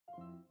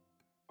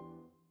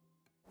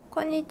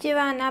こんにち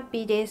は、ナ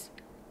ピです。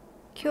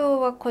今日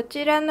はこ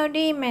ちらの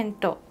リーメン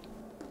ト、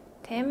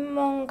天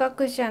文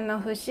学者の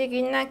不思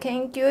議な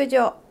研究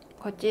所、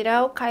こち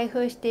らを開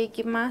封してい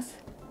きます。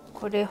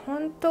これ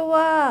本当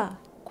は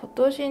今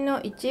年の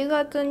1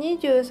月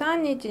23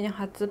日に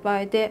発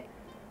売で、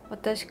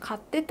私買っ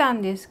てた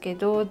んですけ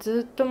ど、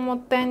ずっともっ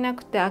たいな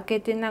くて開け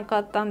てなか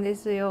ったんで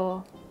す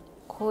よ。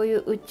こうい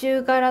う宇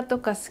宙柄と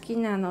か好き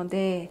なの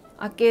で、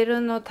開ける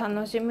の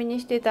楽しみ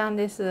にしてたん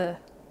です。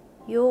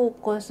よう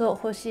こそ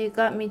星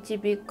が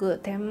導く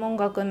天文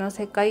学の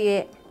世界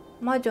へ。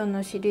魔女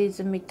のシリー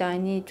ズみたい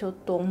にちょっ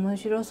と面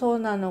白そう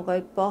なのがい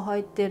っぱい入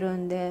ってる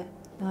んで、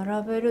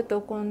並べると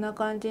こんな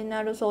感じに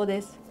なるそう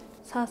です。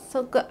早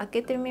速開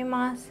けてみ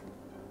ます。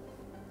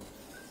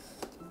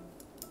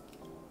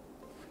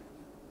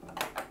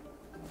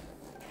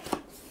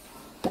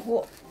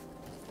お、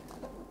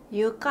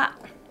床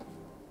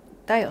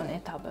だよ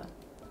ね多分。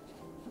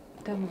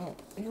でも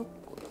よ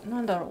くな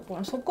んだろう、こ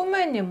の側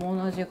面にも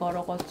同じ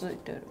柄がつい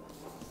てる。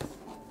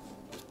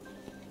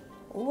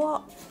う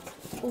わ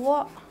う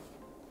わ、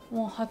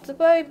もう発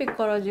売日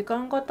から時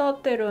間が経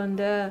ってるん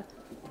で、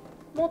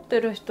持って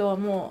る人は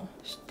も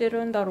う知って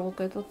るんだろう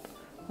けど、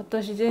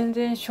私全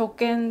然初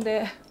見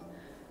で、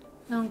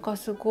なんか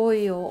すご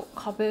いよ、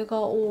壁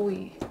が多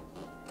い。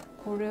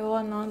これ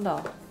はなん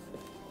だ、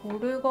こ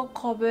れが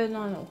壁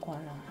なのかな。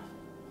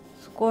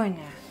すごいね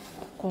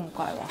今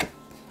回は。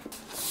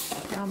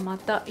じゃあま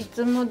たい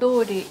つも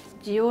通り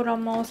ジオラ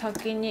マを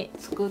先に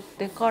作っ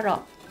てから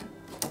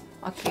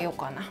開けよう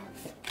かな。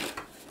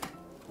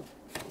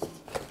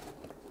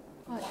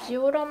ジ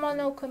オラマ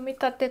の組み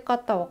立て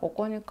方はこ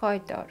こに書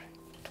いてある。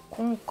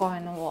今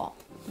回のは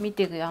見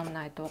てやん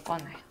ないとわか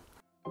んない。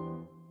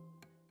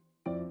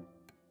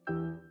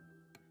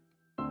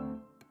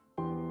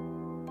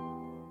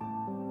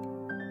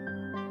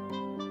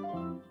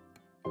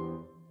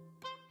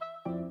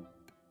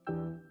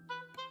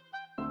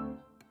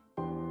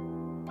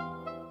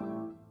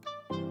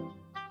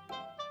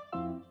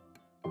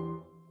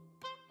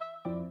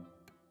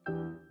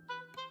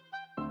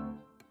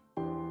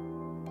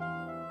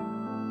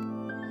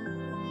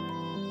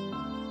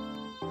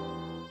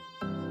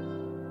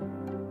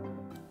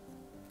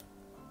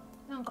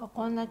なんか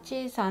こんな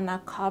小さ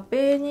な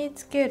壁に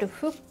つける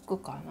フック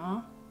か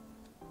な。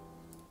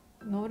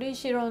のり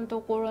しろの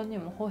ところに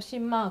も星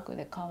マーク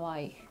でかわ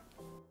いい。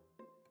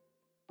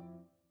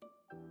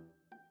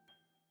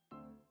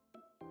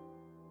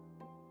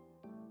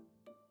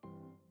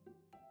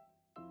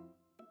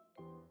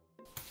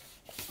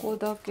ここ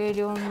だけ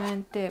両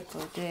面テー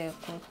プで、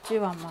こっち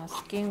はマ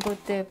スキング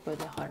テープ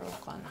で貼ろ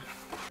うかな。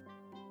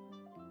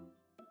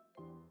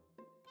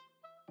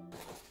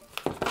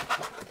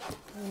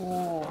お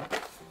お、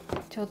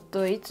ちょっ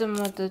といつ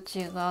もと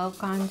違う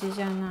感じ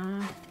じゃ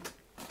な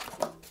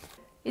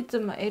い。いつ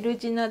も L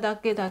字なだ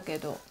けだけ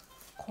ど、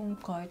今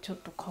回ちょっ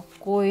とかっ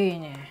こいい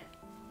ね。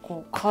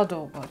こう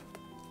角が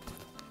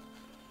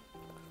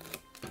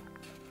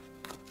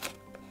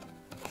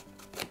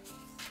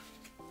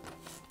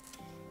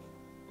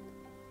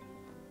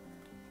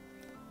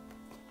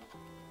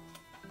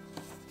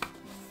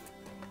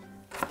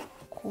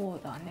こ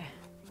うだね。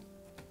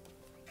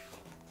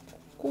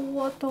ここ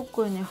は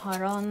特に貼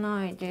ら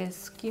ないで、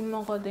隙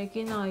間がで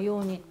きない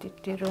ようにって言っ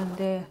てるん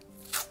で、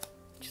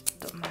ち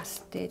ょっとマ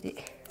ステで。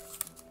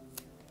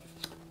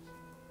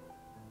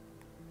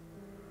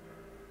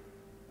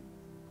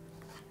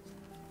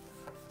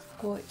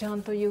こうちゃ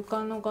んと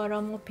床の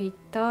柄もぴっ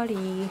た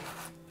り。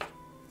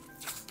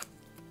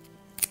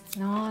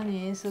な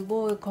に、す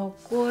ごいかっ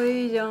こ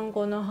いいじゃん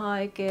この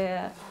背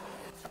景。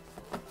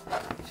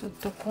ちょっ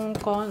と今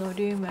回の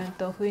リーメン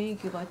とは雰囲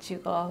気が違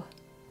う。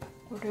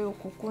これを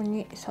ここ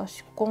に差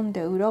し込ん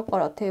で裏か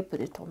らテープ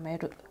で留め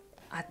る。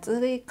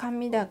厚い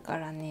紙だか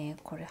らね、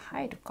これ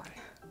入るかな。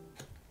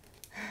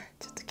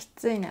ちょっとき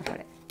ついなこ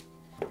れ。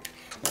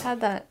た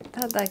だ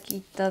切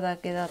っただ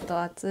けだ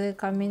と厚い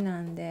紙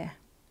なんで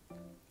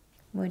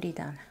無理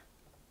だな。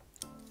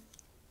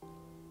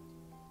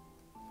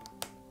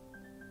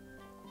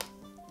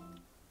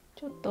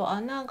ちょっと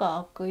穴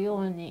が開く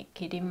ように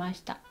切りま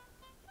した。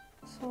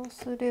そう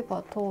すれ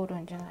ば通る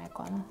んじゃない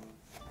かな。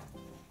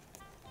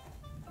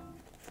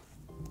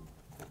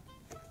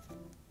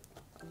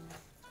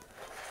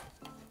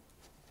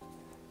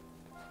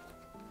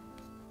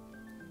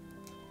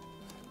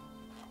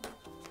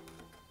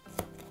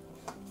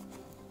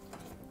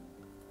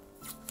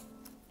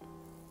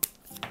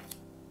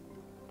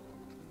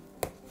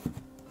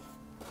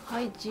は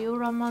い、ジオ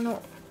ラマ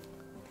の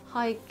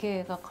背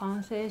景が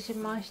完成し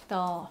まし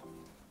た。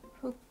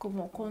フック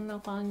もこんな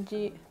感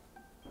じ。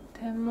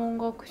天文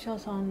学者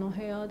さんの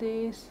部屋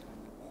です。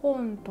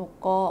本と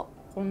か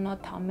こんな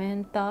多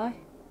面体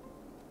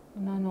こ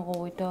んなのが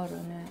置いてある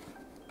ね。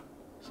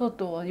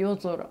外は夜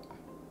空。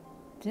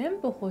全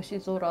部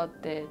星空っ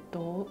て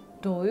ど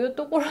ういう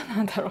ところ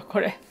なんだろうこ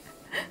れ。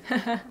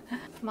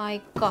まあい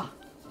っか。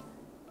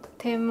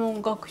天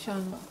文学者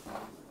の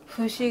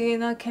不思議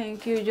な研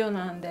究所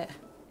なんで。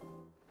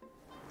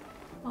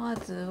ま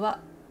ずは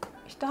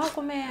1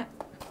箱目。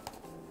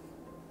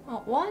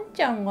あ、ワン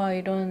ちゃんが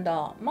いるん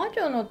だ。魔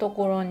女のと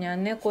ころには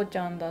猫ち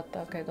ゃんだっ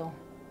たけど。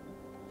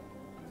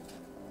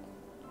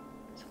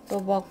外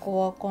箱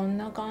はこん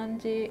な感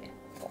じ。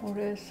こ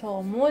れさ、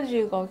文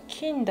字が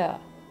金だ。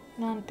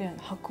なんていう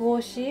の、白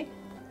押し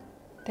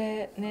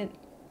でね、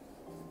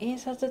印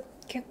刷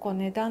結構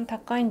値段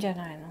高いんじゃ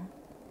ないの？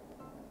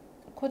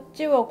こっ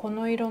ちはこ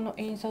の色の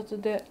印刷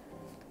で、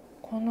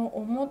この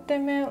表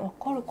面わ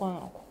かるか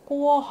な？こ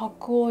こは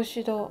白押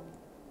しだ。こ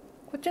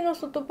っちの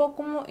外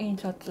箱も印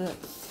刷。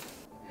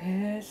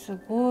す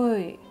ご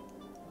い。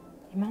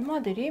今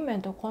までリーメ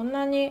ントこん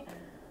なに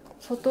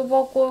外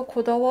箱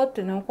こだわっ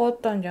てなかっ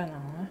たんじゃな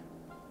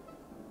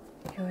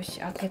い？よし、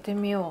開けて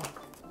みよ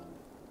う。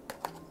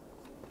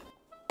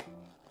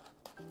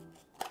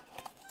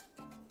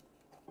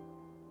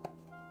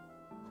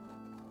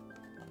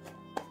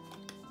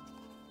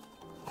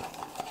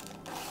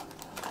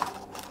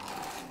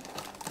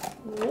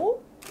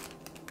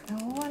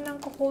なん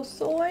か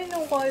細い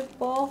のがいっ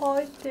ぱい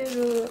入って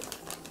る。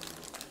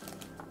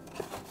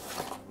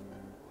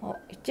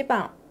1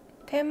番、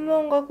天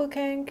文学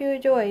研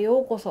究所へ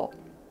ようこそ。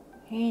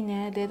いい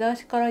ね、出だ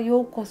しから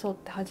ようこそっ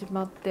て始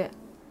まって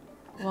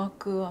ワ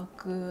クワ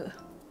ク。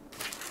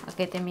開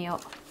けてみよ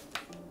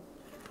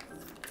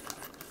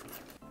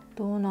う。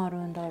どうなる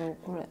んだろう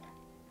これ。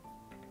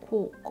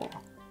こうか。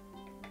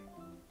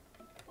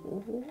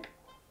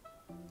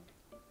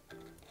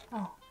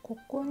あ、こ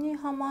こに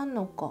はまん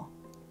のか。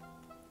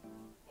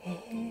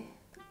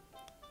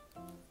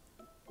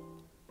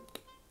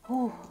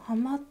は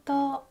まっ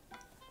た。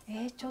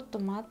ちょっと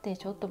待って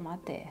ちょっと待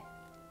って。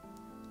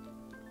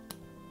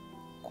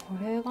こ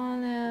れが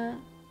ね、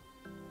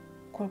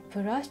これ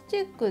プラスチ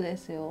ックで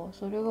すよ。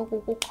それが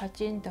ここカ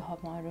チンっては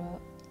まる。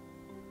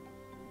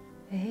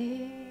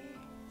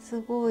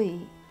すご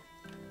い。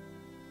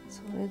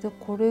それで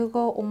これ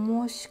が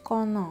重し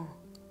かな。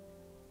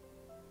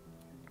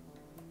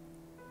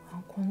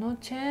この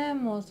チェー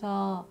ンも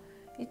さ、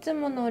いつ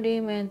ものリ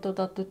ーメント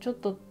だとちょっ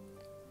と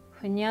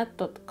ふにゃっ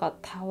とか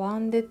たわ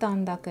んでた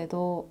んだけ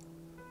ど、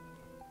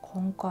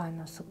今回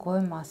のすご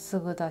いまっす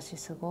ぐだし、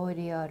すごい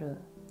リアル。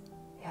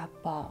や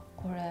っぱ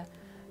これ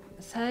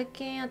最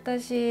近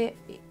私デ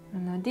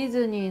ィ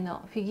ズニー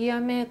のフィギュア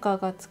メーカー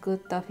が作っ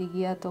たフィ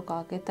ギュアとか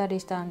開けたり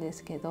したんで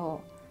すけ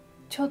ど、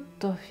ちょっ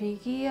とフ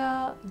ィギュ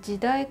ア時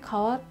代変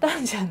わった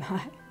んじゃな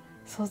い？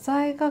素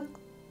材が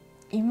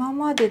今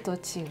までと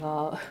違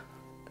う。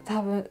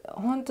多分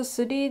ほんと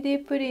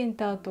 3D プリン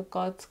ターと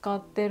か使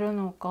ってる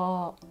の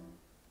か、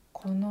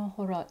この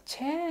ほらチ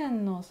ェー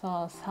ンの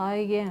さ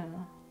再現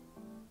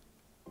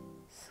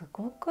す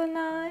ごく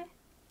ない？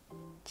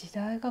時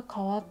代が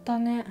変わった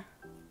ね。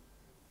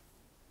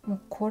も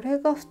うこれ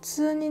が普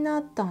通にな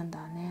ったん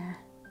だね。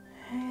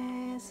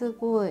す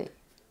ごい。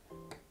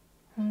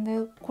ほんで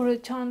これ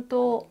ちゃん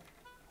と、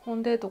ほ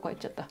んでとか言っ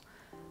ちゃった。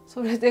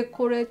それで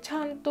これち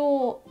ゃん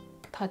と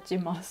立ち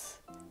ま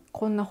す。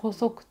こんな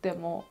細くて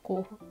も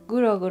こう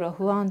ぐらぐら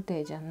不安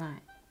定じゃな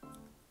い。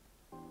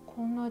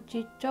こんな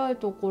ちっちゃい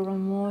ところ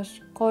も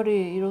しっか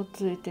り色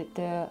ついて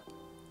て、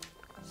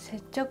接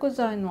着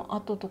剤の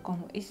跡とか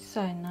も一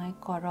切ない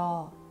から、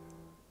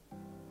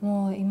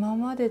もう今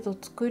までと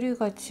作り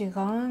が違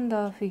うん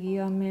だ、フィギ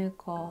ュアメー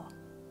カー。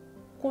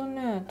これ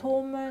ね、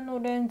透明の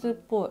レンズっ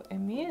ぽい。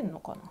見えんの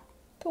かな？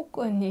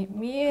特に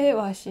見え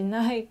はし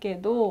ないけ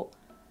ど、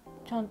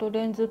ちゃんと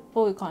レンズっ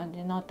ぽい感じ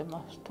になって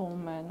ます、透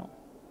明の。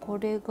こ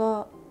れ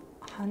が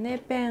羽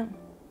ペン。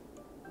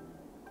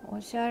お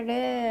しゃ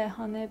れ、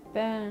羽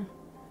ペン。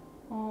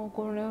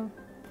これ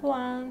ふ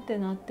わんって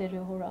なって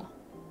る。ほら、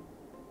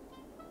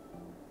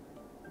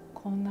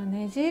こんな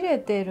ねじれ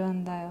てる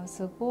んだよ、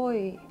すご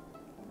い。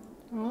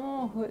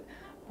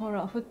ほ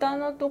ら蓋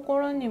のとこ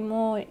ろに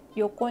も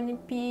横に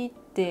ピーっ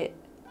て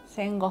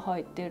線が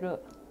入って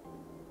る。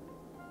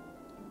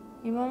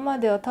今ま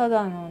ではた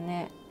だの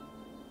ね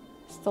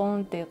スト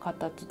ーンっていう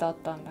形だっ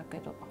たんだけ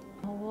ど、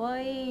か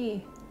わい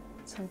い。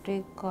そ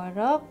れか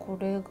らこ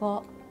れ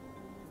が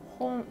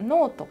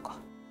ノートか。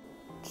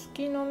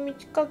月の満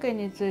ち欠け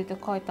について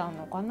書いてある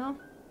のかな。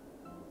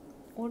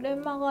折れ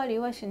曲がり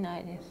はしな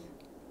いです。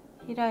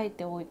開い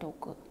て置いと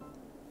く。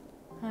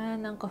な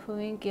んか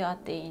雰囲気あっ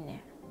ていい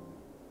ね。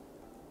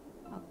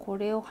こ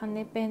れを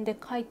羽ペンで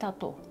書いた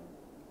と。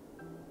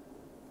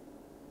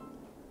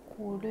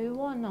これ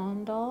はな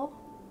んだ？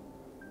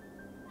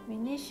ミ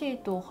ニシー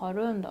トを貼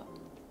るんだ。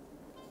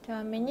じゃ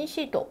あミニ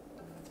シート。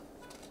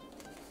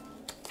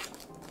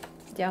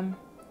じゃん。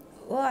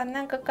うわ、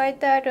なんか書い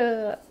てあ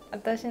る。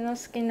私の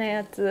好きな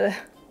やつ。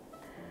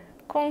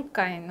今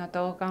回の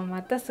動画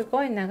またす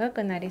ごい長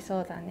くなり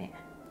そうだね。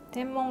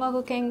天文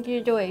学研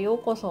究所へよう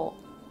こそ。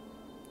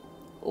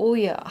お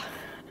や。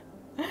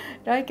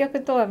来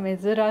客とは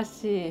珍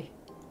しい。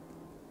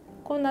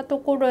こんなと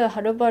ころへ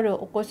はるばる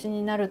お越し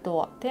になると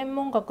は、天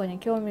文学に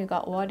興味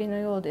がおありの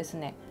ようです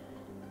ね。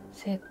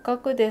せっか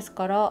くです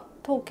から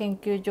当研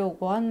究所を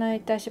ご案内い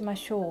たしま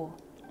しょ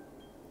う。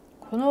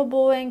この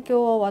望遠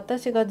鏡は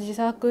私が自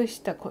作し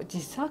た。自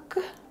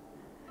作？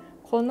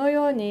この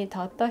ように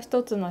たった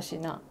一つの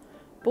品。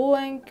望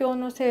遠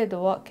鏡の精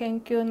度は研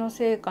究の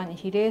成果に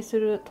比例す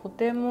ると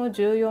ても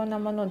重要な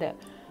もので、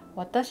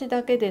私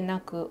だけでな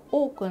く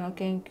多くの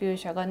研究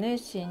者が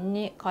熱心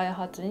に開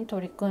発に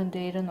取り組んで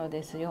いるの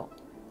ですよ。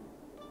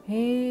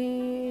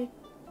へえ、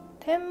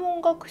天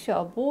文学者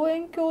は望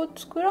遠鏡を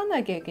作ら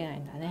なきゃいけない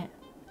んだね。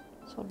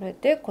それ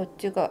でこっ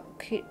ちが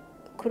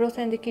黒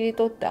線で切り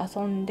取って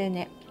遊んで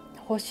ね。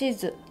星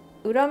図、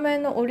裏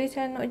面の折り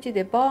線の位置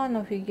でバー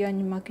のフィギュア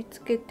に巻き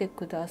つけて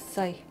くだ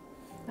さい。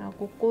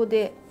ここ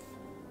で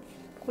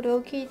これ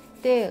を切っ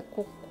て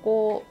こ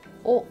こ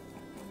を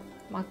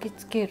巻き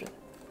つける。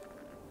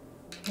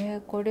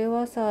これ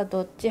はさ、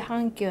どっち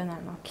半球な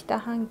の？北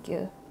半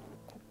球。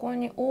ここ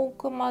に大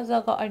熊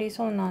座があり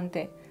そうなん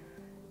で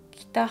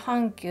北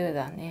半球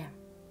だね。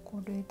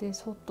これで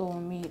外を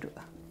見る。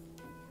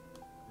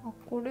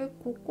これ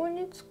ここ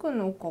につく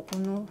のか、こ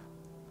の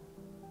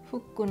フ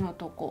ックの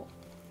とこ。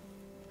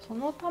そ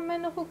のため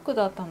のフック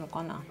だったの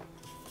かな。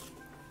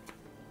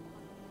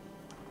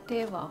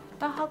では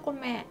2箱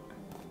目。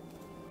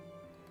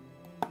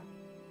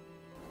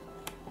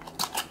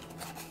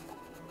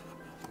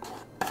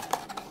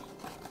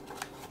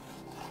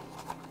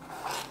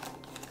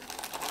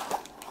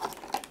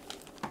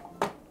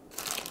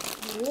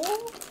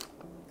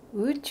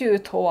宇宙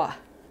とは、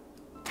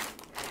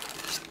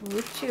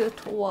宇宙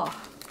とは、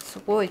す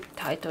ごい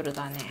タイトル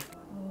だね。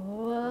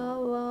わ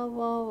わ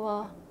わ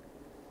わ、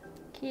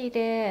綺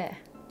麗。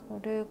こ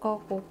れが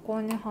こ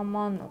こには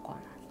まんのか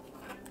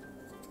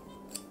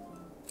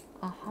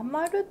な。は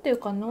まるっていう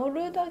か乗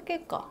るだけ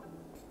か。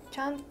ち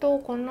ゃんと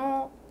こ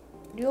の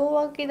両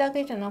脇だ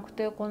けじゃなく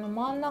てこの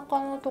真ん中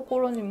のとこ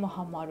ろにも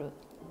はまる。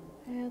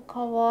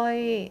かわ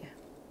いい。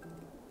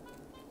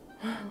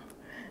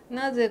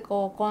なぜか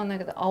わかんない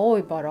けど青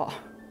いバラ。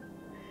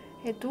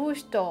どう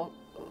した？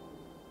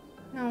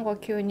なんか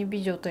急に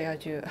美女と野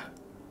獣。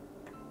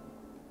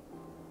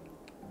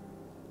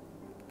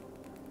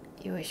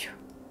よいし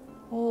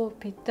ょ。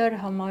ぴったり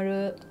はま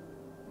る。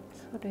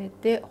それ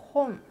で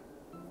本。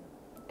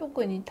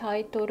特にタ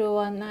イトル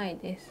はない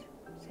です。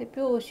背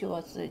表紙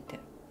はついて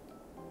る。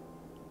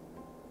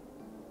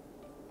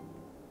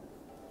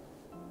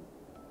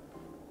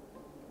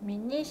ミ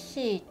ニ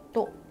シー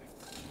ト。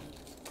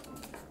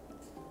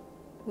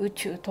宇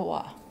宙と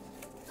は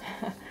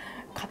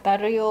語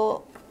る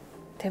よ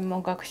天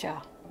文学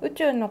者。宇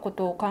宙のこ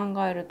とを考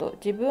えると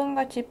自分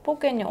がちっぽ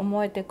けに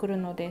思えてくる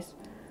のです。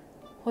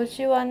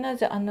星はな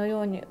ぜあの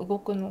ように動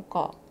くの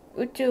か、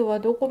宇宙は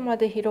どこま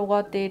で広が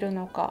っている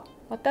のか、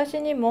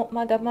私にも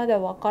まだまだ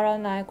わから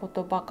ないこ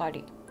とばか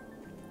り。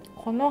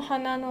この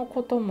花の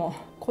ことも、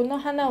この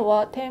花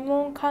は天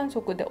文観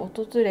測で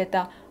訪れ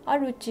たあ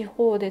る地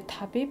方で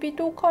旅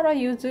人から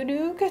譲り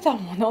受けた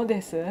もの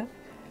です。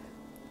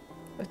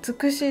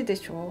美しいで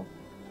しょ。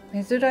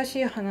珍し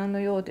い花の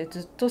ようでず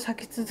っと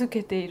咲き続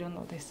けている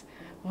のです。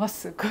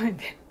すごい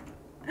ね。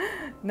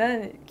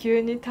何、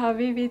急に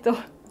旅人。へ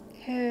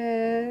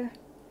え、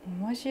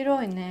面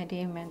白いね。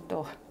リーメン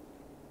ト。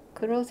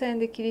黒線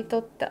で切り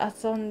取って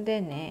遊ん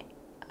でね。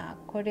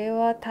これ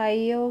は太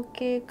陽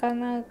系か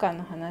なんか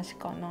の話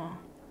かな。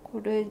こ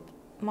れ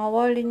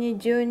周りに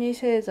12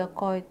星座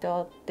書いて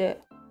あって、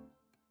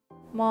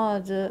マ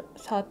ーズ、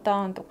サタ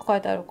ーンとか書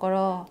いてあるか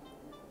ら、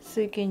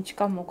水金地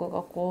科目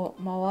がこ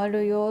う回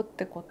るよっ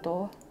てこ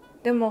と。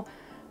でも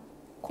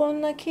こ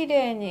んな綺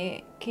麗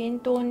に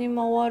均等に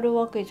回る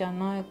わけじゃ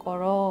ないか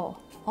ら、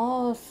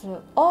ア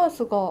ー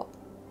スが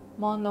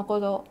真ん中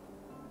だ。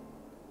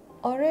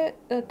あれ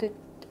だって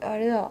あ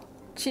れだ、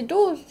天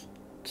動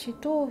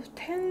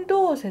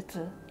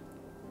説、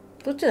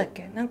どっちだっ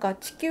け。なんか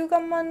地球が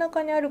真ん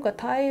中にあるか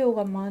太陽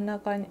が真ん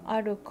中に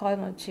あるか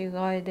の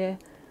違いで、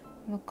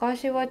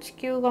昔は地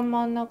球が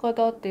真ん中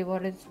だって言わ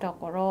れてた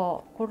から、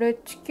これ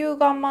地球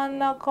が真ん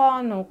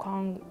中の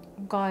考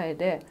え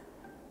で、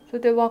それ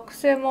で惑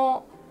星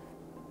も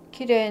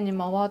綺麗に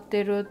回っ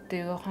てるって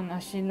いう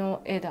話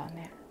の絵だ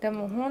ね。で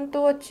も本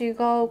当は違う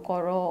か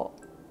ら、こ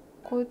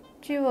っ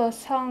ちは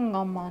3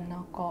が真ん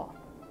中。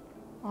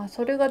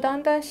それがだ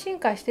んだん進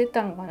化していっ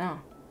たのか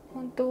な。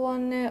本当は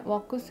ね、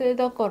惑星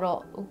だか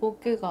ら動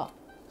きが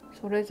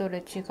それぞれ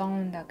違う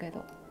んだけ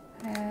ど。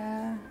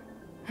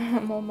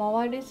もう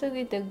回りす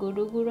ぎてぐ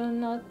るぐる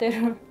になって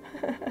る。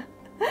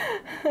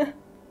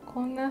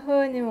こんな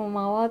風にも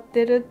回っ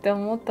てるって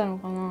思ったの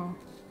かな。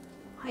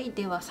はい、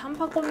では3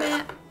箱目。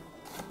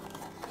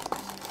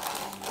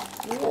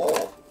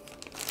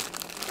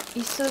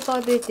椅子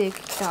が出て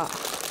きた。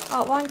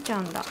ワンちゃ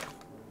んだ。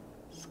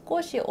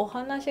少しお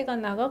話が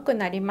長く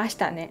なりまし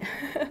たね。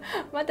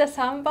まだ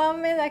3番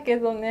目だけ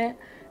どね。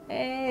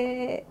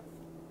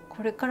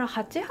これから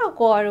8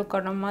箱ある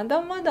からま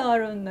だまだあ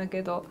るんだ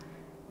けど、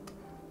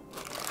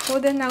ここ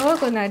で長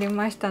くなり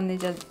ましたね。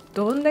じゃあ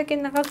どんだけ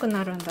長く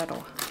なるんだろう。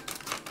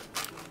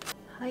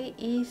はい、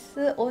椅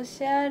子お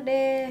しゃ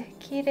れ、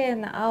綺麗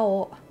な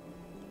青。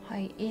は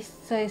い、一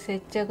切接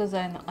着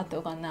剤の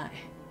跡がない。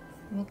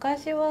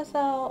昔は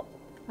さ、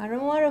ア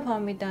ロンアルファ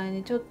みたい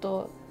にちょっ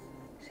と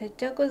接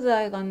着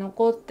剤が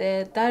残っ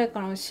て誰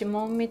かの指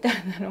紋みたい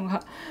なの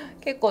が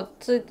結構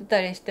ついて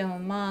たりしても、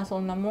まあそ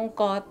んなもん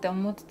かって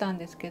思ってたん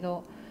ですけ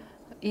ど、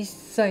一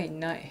切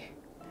ない。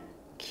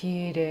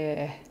綺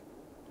麗。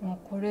も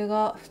うこれ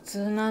が普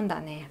通なんだ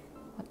ね。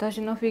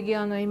私のフィギ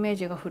ュアのイメー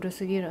ジが古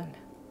すぎるんだ。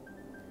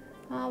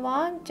あ、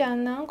ワンちゃ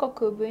んなんか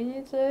首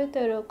につい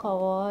てる。か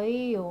わ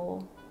いい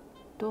よ。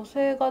土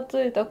星が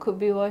ついた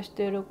首はし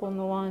てる、こ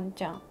のワン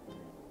ちゃん。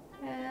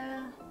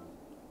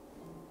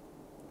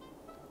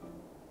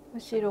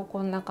後ろ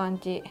こんな感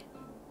じ。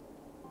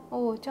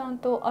おう、ちゃん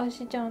と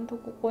足ちゃんと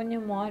ここに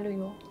もある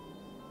よ。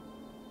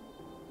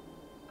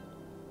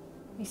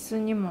椅子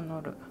にも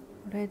乗る。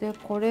これで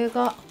これ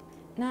が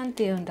なん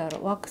て言うんだろ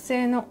う、惑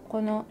星の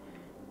この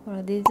ほ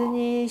らディズ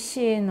ニー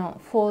シー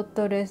のフォー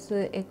トレ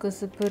スエク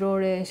スプロ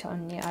レーショ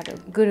ンにある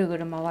ぐるぐ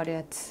る回る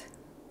やつ。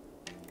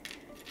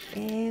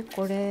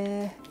こ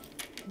れ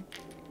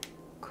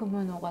組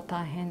むのが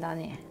大変だ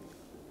ね。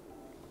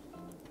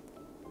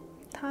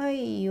太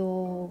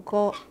陽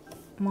が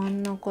真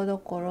ん中だ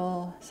か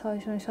ら最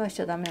初に刺し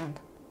ちゃダメなん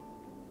だ。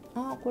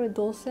あ、これ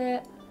土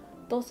星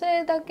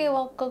だけ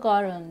輪っかが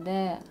あるん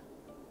で、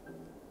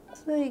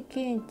水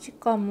金地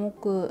下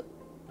木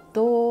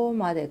土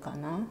までか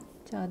な。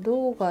じゃあ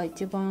土が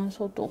一番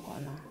外か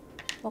な。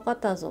分かっ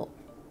たぞ。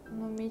こ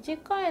の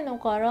短いの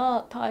か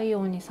ら太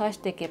陽に刺し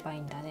ていけばい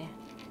いんだね。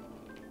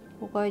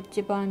ここが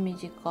一番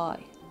短い。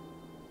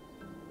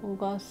こ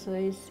こが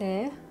水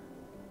星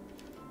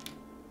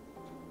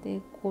で、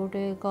こ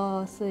れ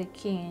が水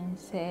金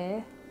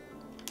星。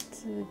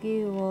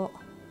次は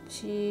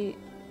地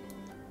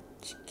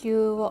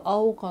球は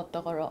青かっ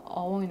たから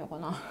青いのか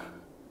な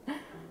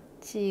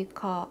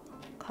火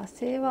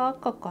星は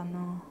赤か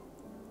な。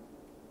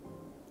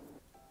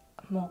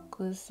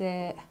木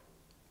星、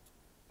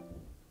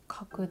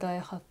拡大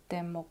発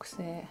展木星。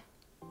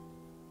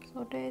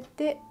それ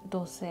で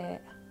土星、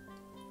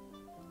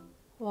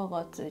輪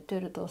がついて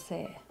る土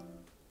星。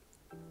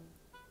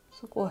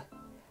すごい。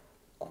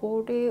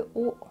これを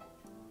こ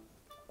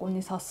こ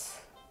に刺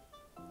す。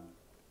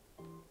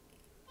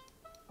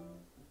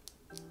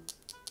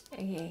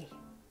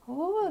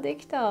おー、で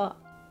きた。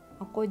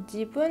これ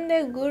自分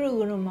でぐる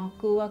ぐる巻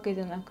くわけ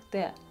じゃなく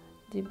て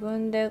自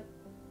分で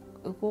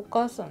動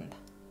かすんだ。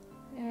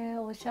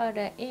おしゃ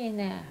れ。いい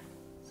ね。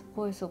す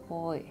ごいす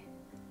ごい。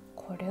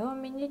これを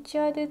ミニチ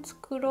ュアで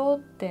作ろう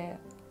って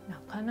な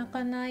かな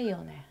かないよ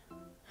ね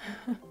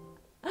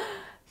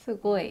す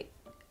ごい。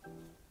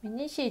ミ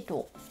ニシー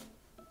ト。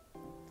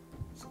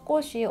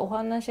少しお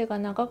話が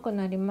長く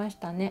なりまし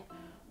たね。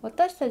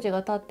私たちが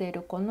立ってい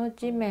るこの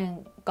地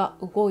面が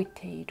動い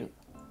ている。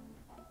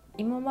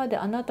今まで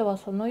あなたは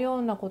そのよ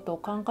うなことを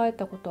考え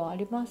たことはあ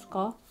ります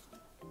か？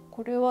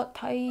これは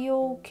太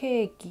陽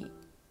系儀。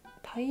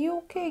太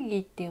陽系儀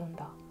って言うん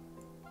だ。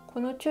こ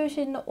の中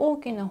心の大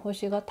きな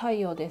星が太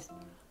陽です。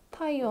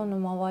太陽の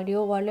周り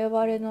を我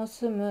々の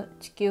住む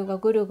地球が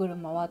ぐるぐる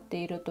回って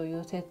いるとい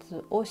う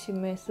説を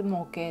示す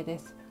模型で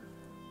す。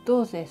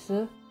どうで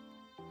す？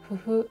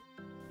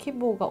規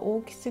模が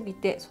大きすぎ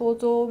て想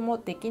像も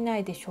できな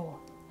いでしょ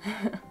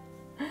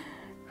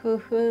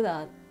う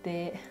だっ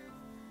て。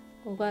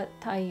ここが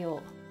太陽、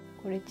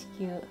これ地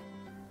球。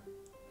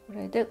こ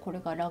れでこれ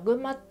がラグ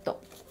マット。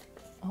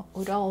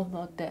裏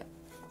表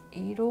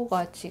色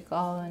が違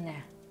う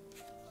ね。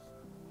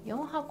4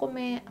箱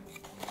目。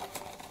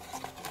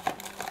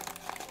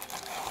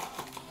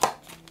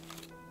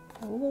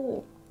お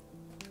お、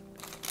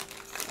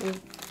大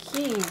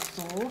きいぞ。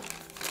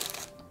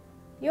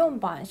4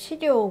番、資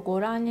料をご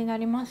覧にな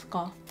ります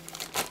か？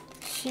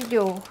資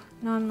料、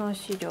何の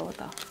資料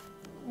だ？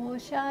お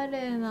しゃ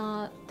れ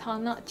な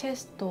棚、チェ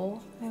スト。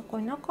こ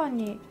れ中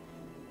に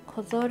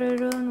飾れ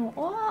るの。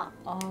わ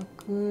あ、開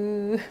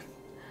く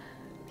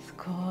す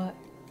ごい。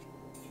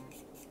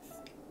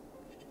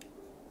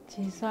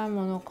小さい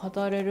もの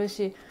飾れる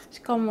し、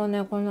しかも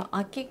ね、この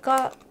開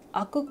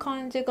く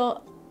感じ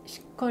が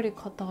しっかり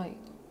硬い。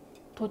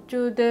途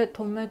中で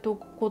止めと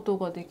くこと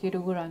ができ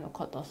るぐらいの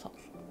硬さ。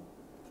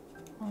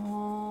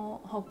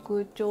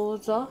白鳥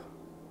座、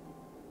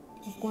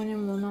ここに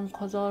もなんか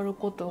飾る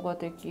ことが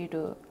でき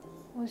る。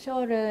おし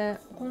ゃれ。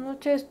この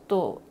チェス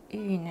トい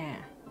い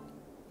ね。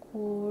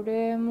こ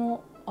れ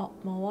も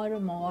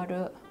回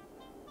る。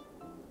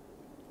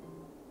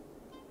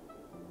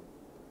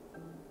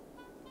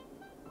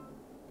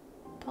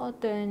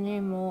縦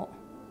にも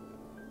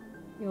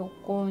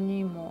横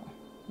にも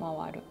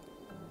回る。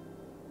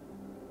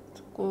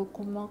すごい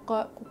細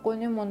かい。ここ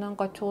にもなん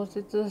か調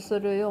節す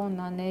るよう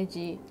なネ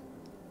ジ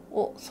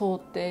を想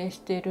定し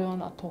ているよう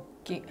な突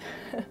起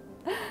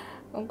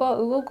ここは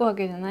動くわ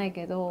けじゃない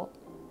けど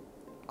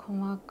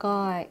細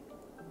かい。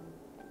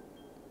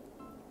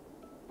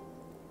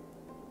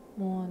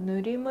もう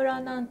塗りムラ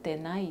なんて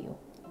ないよ。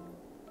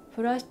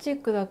プラスチ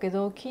ックだけ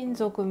ど金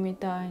属み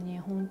たいに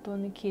本当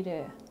に綺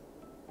麗。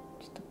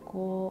ちょっと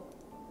こ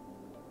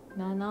う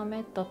斜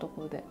めったと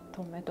ころで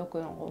止めとく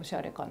のがおし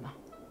ゃれかな。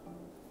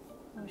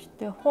そし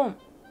て本、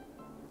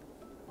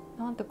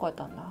なんて書い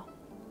たんだ？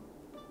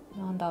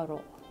なんだろ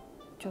う。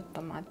ちょっ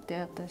と待って、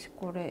私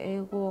これ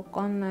英語わ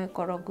かんない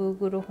から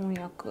Google 翻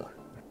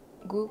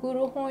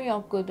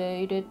訳で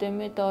入れて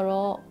みた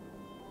ら、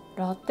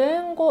ラテ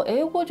ン語、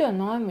英語じゃ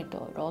ないみた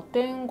い。ラ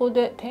テン語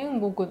で天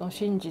国の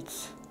真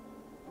実。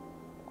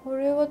こ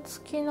れは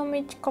月の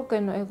満ち欠け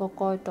の絵が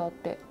描いてあっ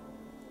て、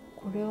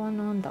これは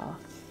なんだ？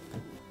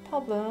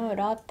多分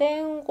ラ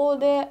テン語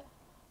で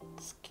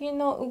月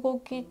の動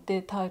きっ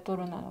てタイト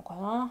ルなのか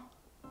な。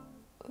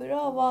裏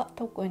は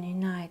特に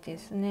ないで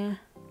す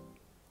ね。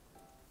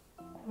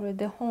これ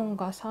で本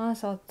が3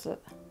冊。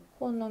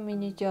本のミ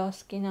ニチュア好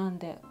きなん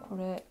でこ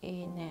れ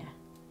いいね。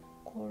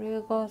こ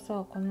れが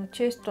さ、この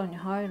チェストに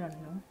入るの？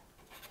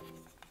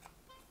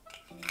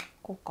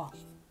こうか。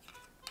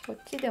こっ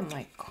ちでも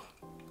いいか。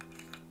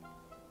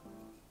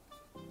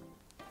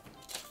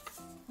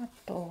あ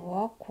と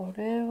はこ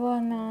れ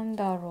は何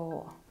だ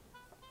ろ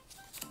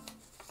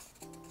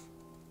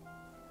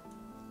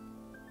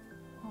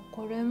う。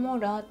これも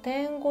ラ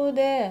テン語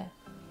で、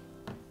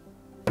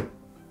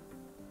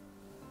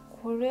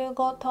これ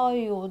が太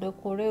陽で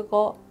これ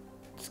が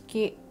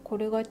月、こ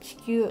れが地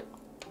球。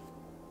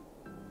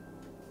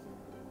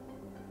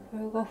こ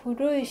れが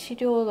古い資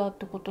料だっ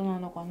てことな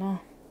のか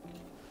な。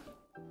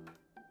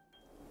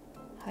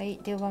はい、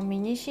ではミ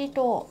ニシー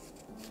ト。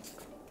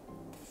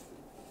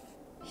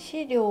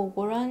資料を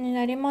ご覧に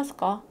なります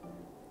か？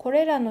こ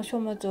れらの書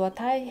物は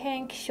大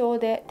変希少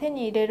で手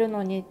に入れる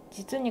のに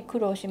実に苦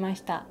労しま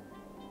した。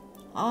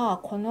ああ、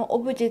このオ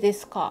ブジェで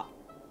すか。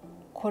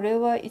これ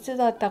はいつ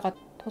だったか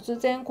突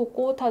然こ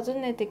こを訪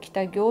ねてき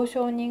た行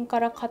商人か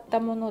ら買った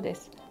もので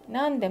す。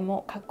何で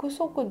も角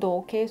速度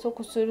を計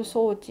測する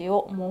装置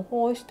を模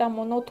倣した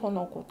ものと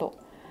のこと。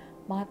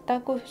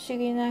全く不思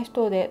議な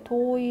人で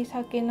遠い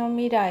先の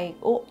未来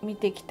を見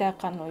てきた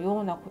かの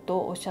ようなこと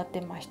をおっしゃっ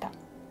てました。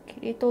切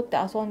り取って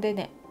遊んで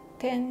ね。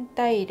天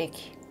体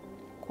暦。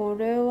こ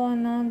れは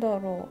何だ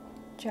ろ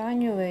う。ジャ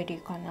ニュエリ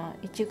かな。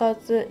1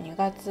月2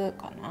月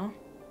かな。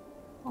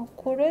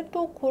これ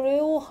とこれ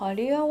を貼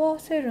り合わ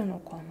せるの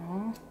か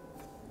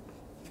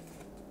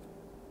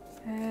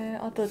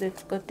な。後で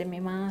作ってみ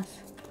ま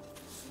す。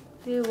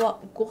では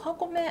5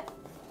箱目。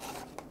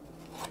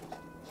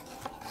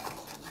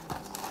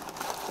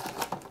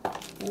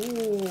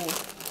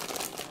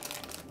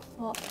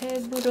おお。テ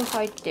ーブル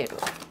入ってる。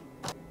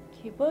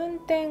気分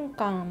転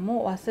換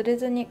も忘れ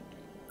ずに。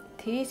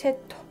ティーセッ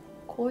ト、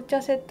紅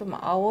茶セット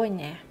も青い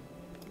ね。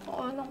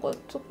なんか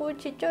すごい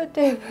ちっちゃい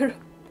テーブル。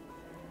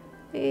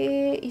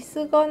椅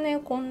子がね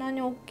こんな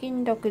に大きい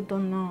んだけど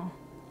な。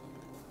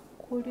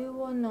これ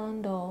はな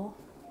んだ？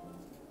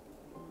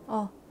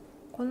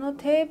この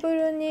テーブ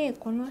ルに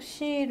この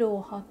シール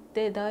を貼っ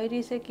て大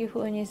理石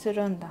風にす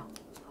るんだ。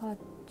貼っ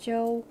ち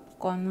ゃおう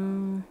か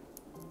な。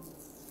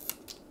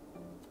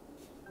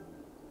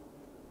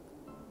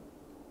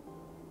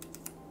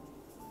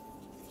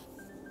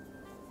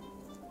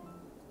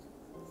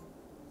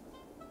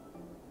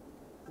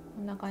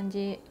こんな感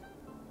じ。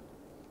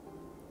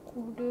こ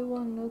れ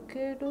は抜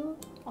ける？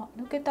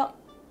抜けた。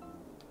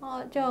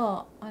じゃ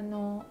あ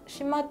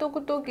しまっと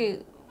くと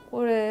き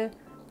これ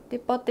出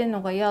っ張ってん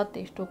のが嫌っ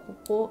て人、こ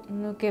こ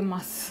抜けま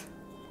す。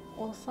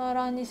お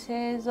皿に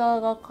星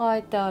座が書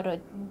いてある。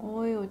す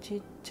ごいち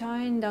っち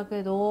ゃいんだ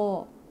け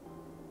ど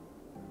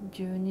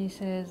12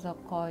星座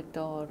書いて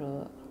あ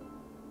る。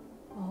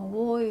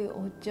青い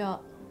お茶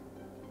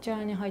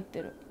に入っ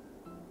てる。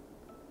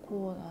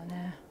こうだ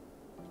ね。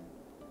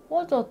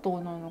わざと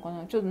なのか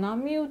な。ちょっと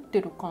波打っ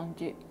てる感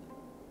じ。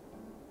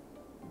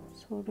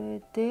そ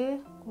れで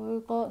これ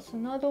が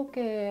砂時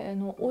計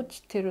の落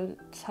ちてる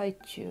最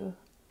中。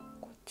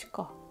こっち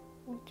か。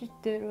落ち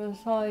てる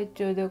最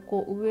中で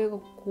こう上が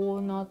こ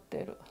うなって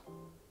る。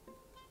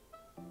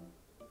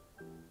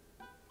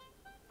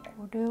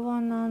これ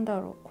は何だ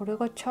ろう。これ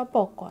が茶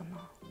葉か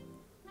な。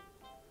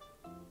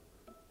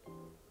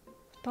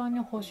蓋に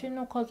星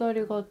の飾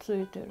りがつ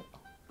いてる。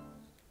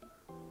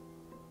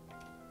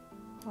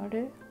あ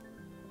れ？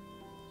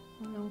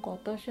なんか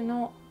私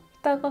の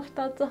蓋が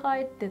2つ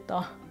入って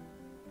た。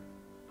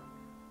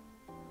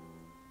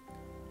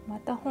ま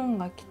た本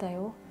が来た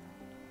よ。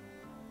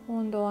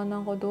今度はな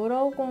んかドラ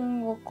ゴ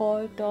ンが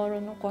書いてあ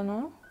るのか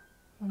な。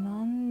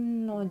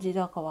何の字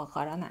だかわ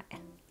からない。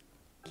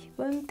気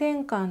分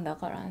転換だ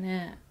から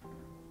ね、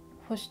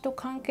星と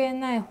関係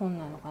ない本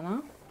なのか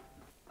な。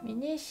ミ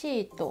ニ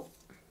シート。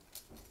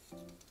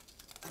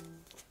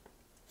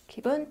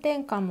気分転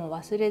換も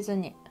忘れず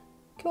に。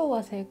今日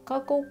はせっ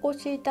かくお越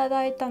しいた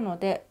だいたの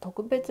で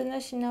特別な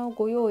品を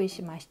ご用意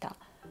しました。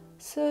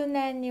数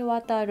年に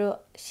わたる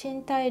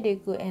新大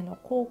陸への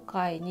航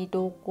海に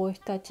同行し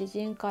た知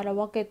人から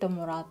分けて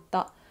もらっ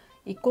た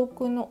異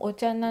国のお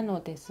茶なの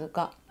です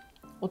が、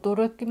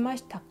驚きま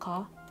した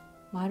か？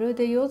まる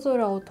で夜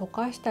空を溶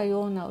かした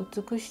ような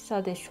美し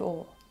さでし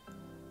ょ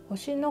う。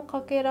星の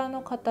かけら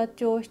の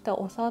形をした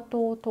お砂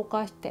糖を溶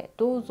かして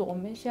どうぞお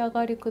召し上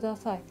がりくだ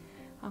さい。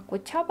こ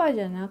れ茶葉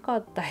じゃなか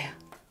ったよ。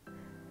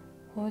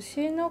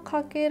星の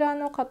かけら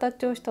の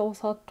形をしたお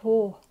砂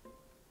糖。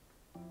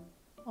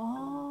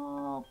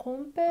コ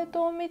ンペイ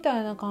トーみた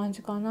いな感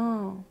じか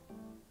な。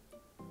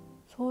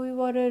そう言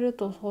われる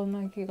とそん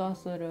な気が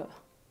する。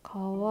か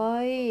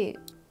わいい。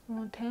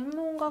もう天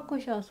文学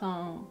者さ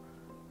ん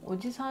お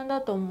じさんだ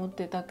と思っ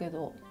てたけ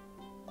ど、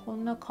こ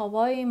んなか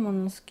わいいも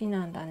の好き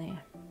なんだ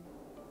ね。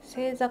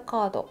星座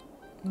カード、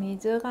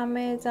水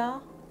亀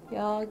座、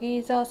ヤ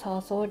ギ座、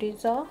サソリ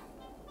座、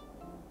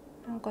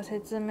なんか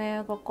説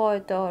明が書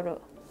いてあ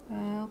る。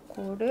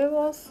これ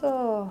は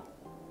さ、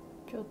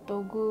ちょっ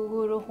と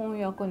Google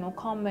翻訳の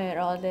カメ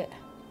ラで、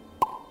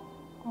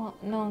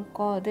なん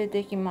か出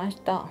てきま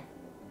した。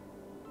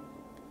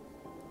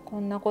こ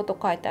んなこと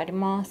書いてあり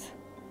ます。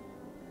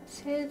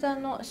星座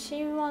の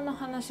神話の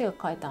話が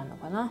書いてあるの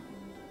かな。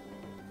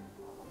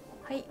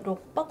はい、6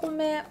箱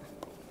目。テ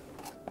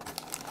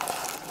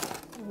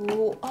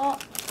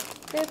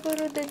ーブ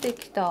ル出て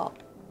きた。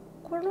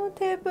この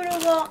テーブル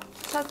が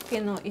さっき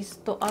の椅子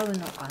と合う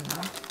のか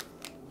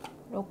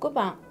な。6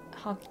番、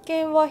発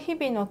見は日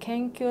々の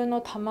研究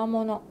の賜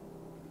物。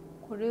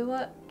これ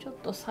はちょっ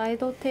とサイ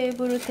ドテー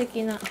ブル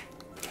的なちっ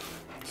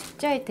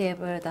ちゃいテー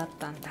ブルだっ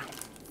たんだ。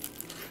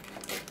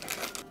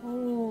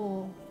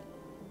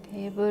テ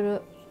ーブ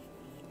ル、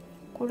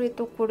これ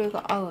とこれ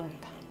が合う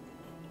んだ。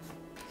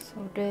そ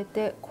れ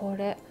でこ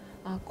れ、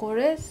こ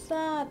れ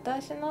さ、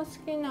私の好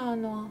きな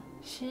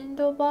シン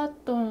ドバッ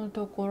ドの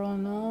ところ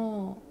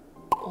の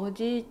お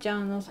じいちゃ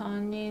んの3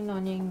人の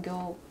人形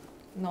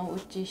のう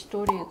ち1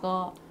人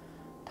が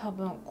多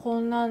分こ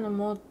んなの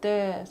持っ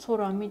て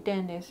空見て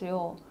んです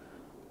よ。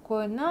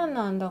これ何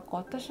なんだか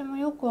私も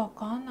よく分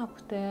かんな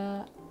く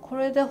て、こ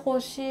れで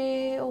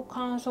星を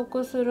観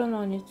測する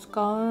のに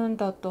使うん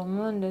だと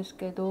思うんです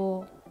け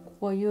ど、こ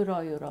こゆ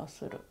らゆら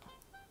する。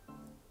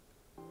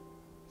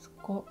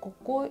こ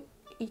こ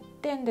1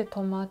点で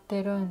止まっ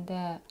てるん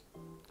で、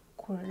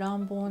これ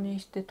乱暴に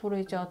して取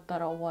れちゃった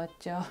ら終わっ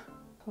ちゃう。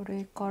そ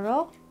れか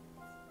ら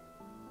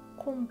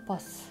コンパ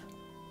ス、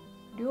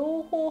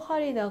両方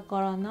針だか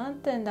ら何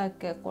点だっ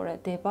け、これ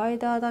デバイ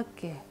ダーだっ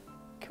け。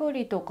距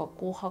離とか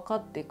こう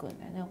測っていくん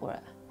だよね。こ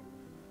れ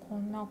こ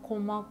んな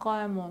細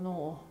かいもの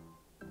を、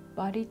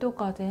バリと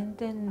か全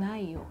然な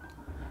いよ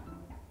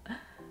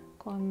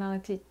こんな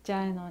ちっち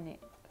ゃいのに。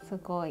す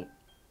ごい。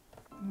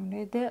そ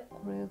れで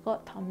これが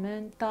多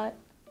面体、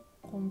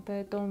コン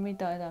ペイトーみ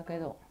たいだけ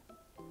ど、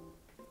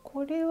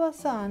これは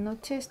さ、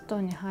チェスト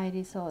に入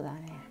りそうだ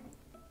ね。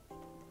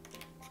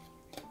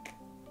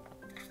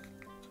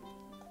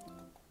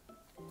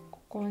こ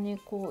こに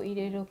こう入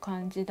れる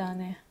感じだ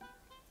ね。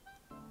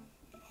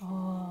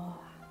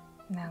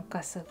なん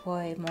かす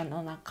ごいも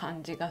のな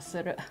感じが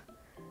する。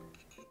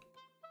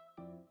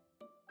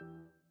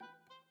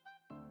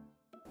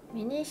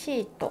ミニ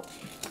シート、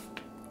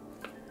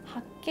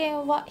発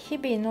見は日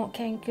々の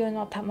研究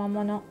の賜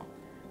物。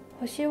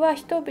星は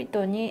人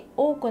々に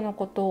多くの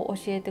ことを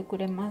教えてく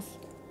れます。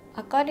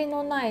明かり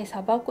のない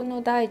砂漠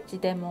の大地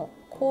でも、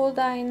広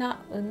大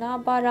な海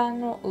原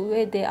の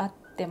上であっ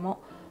ても、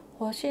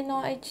星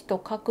の位置と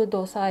角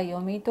度さえ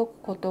読み解く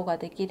ことが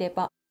できれ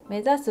ば、目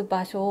指す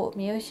場所を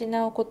見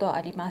失うことは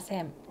ありま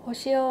せん。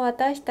星は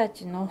私た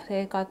ちの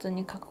生活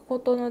に欠くこ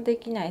とので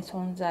きない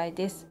存在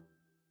です。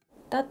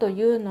だと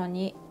いうの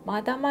に、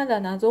まだまだ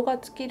謎が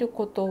尽きる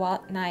こと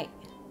はない。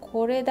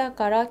これだ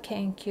から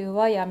研究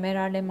はやめ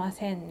られま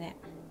せんね。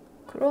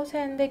黒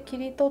線で切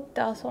り取っ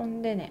て遊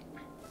んでね。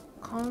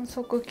観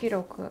測記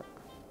録。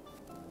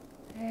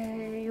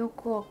よ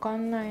くわか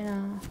んない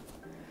な。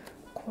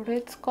こ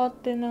れ使っ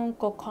てなん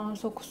か観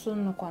測す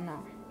んのかな。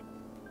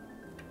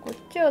こ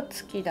っちは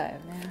月だよ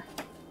ね。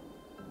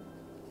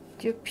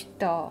ジュピ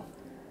ター、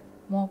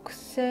木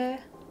星。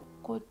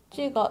こっ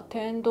ちが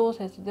天動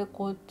説で、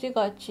こっち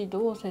が地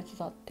動説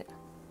だって。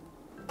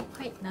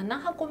はい、7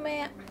箱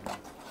目。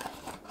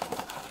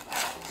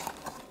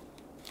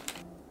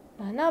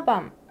7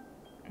番、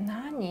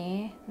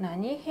何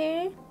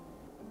品、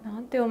な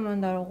んて読む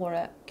んだろうこ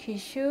れ。奇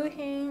襲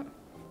品、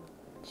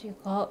違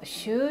う、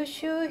収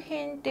集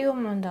品って読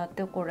むんだっ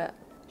て。これ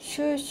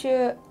収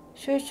集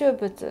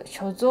物、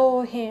所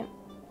蔵品。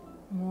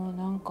もう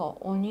なんか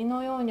鬼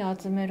のように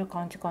集める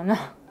感じか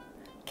な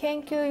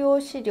研究用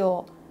資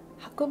料、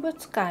博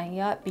物館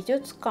や美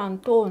術館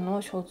等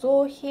の所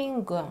蔵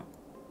品群。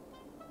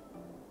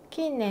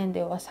近年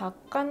では作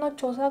家の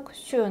著作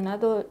集な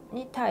ど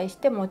に対し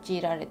て用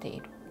いられてい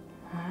る。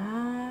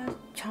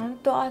ちゃん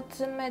と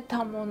集め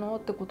たものっ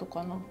てこと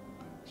かな。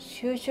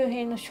収集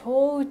品の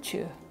小宇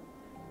宙、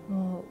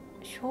もう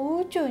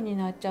小宇宙に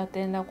なっちゃっ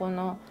てんだこ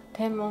の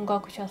天文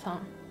学者さ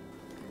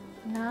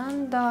ん。な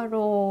んだ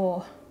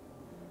ろ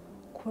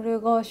う、これ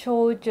が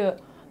小宇宙。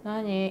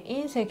何、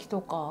隕石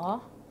と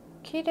か。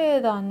綺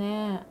麗だ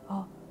ね。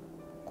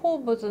鉱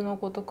物の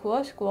こと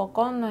詳しくわ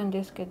かんないん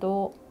ですけ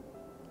ど、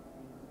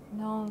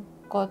なん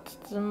か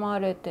包ま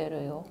れて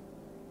るよ。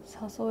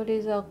さそ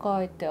り座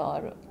書いてあ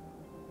る。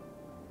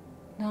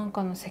なん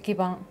かの石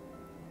板、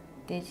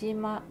出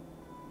島、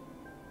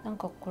なん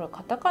かこれ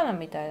カタカナ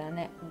みたいだ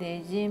ね。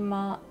出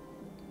島、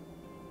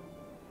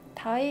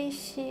大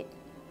使、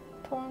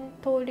トン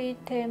トリ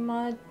手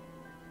間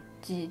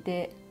地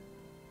で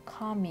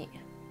神、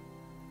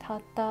た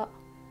た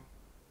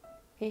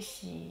え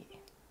し。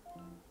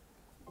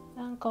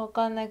なんかわ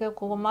かんないけど、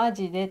ここマ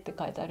ジでって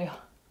書いてあるよ。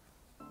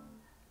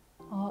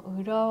あ、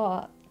裏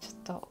はちょっ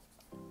と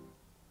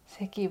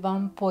石板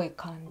っぽい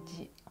感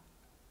じ。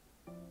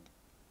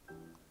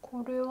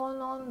これは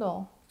なんだ。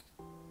こ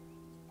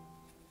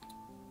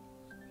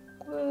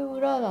れ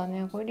裏だ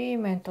ね。これリー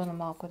メントの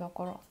マークだ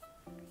から。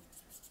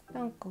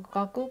なんか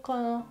額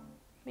かな。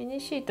ミニ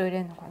シート入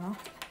れんのかな。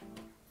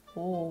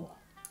おお。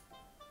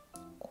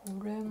こ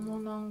れ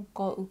もなん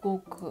か動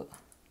く。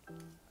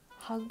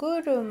歯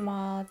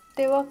車っ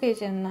てわけ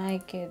じゃない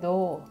け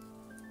ど、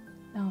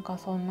なんか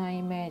そんな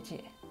イメー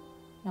ジ。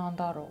なん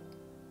だろう。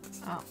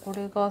あ、こ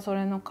れがそ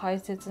れの解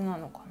説な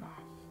のかな。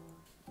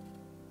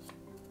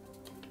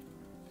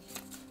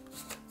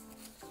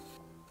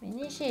ミ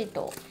ニシー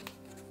ト。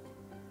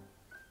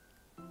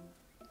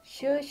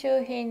収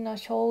集品の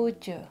小宇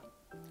宙。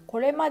こ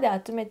れまで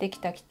集めてき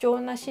た貴重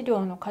な資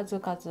料の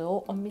数々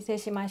をお見せ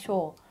しまし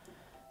ょ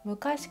う。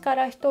昔か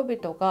ら人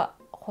々が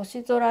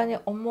星空に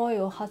思い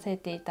を馳せ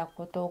ていた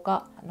こと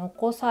が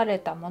残され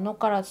たもの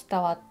から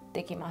伝わっ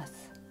てきま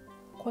す。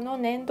この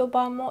年度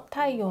版も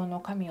太陽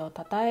の神を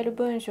称える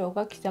文章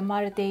が刻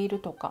まれている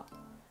とか。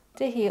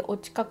ぜひお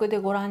近くで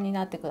ご覧に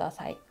なってくだ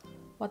さい。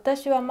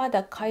私はま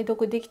だ解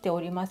読できて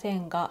おりませ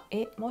んが、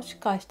もし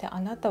かしてあ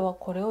なたは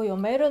これを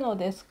読めるの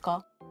です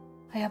か？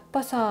やっ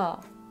ぱ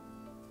さ、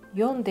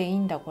読んでいい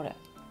んだこれ。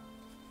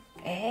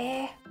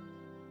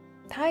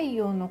太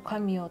陽の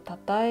神を称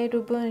え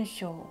る文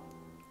章。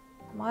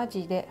マ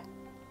ジで。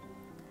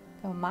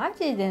でもマ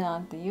ジでな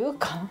んて言う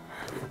か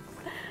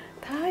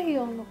太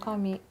陽の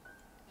神。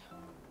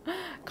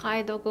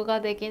解読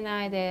ができ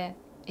ないで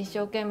一生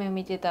懸命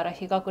見てたら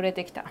日が暮れ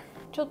てきた。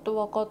ちょっと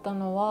分かった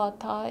のは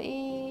太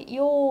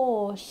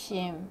陽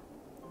神。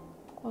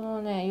こ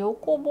のね、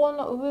横棒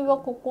の上は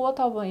ここは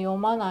多分読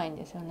まないん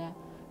ですよね。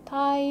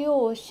太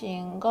陽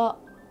神が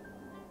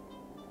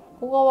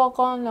ここが分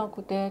かんな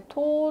くて、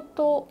と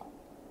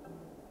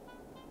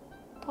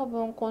多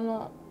分こ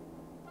の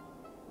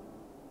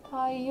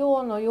太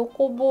陽の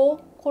横棒、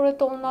これ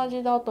と同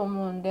じだと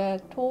思うん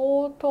で、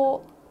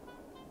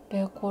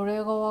でこれ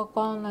が分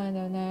かんないん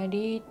だよね。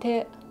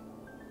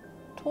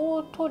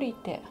尊り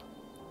て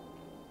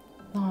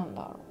なん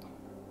だろ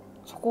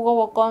う。そこ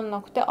が分かん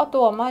なくて、あ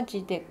とはマ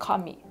ジで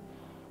神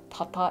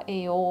たた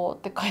えようっ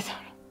て書いてあ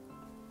る。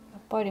や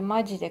っぱり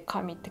マジで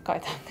神って書い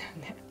てある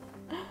んだよね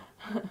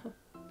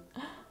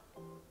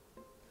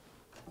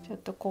ちょっ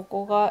とこ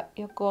こが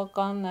よく分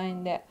かんない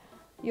んで、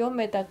読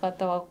めた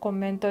方はコ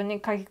メントに書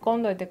き込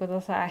んどいてく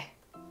ださい。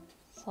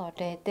そ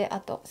れで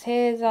あと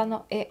星座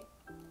の絵、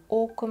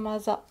大熊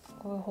座、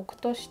これ北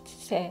斗七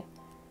星、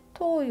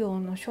東洋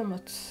の書物、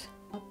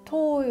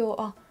東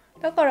洋、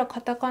だから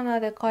カタカナ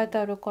で書いて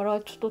あるから、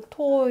ちょっ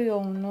と東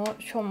洋の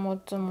書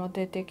物も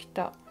出てき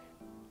た。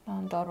な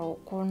んだろ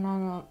う、こんな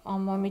のあ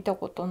んま見た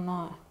こと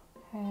な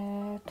い。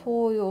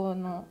東洋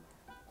の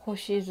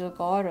星図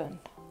があるんだ。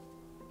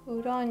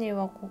裏に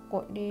はこ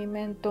こリー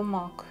メント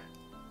マーク、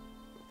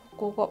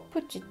ここ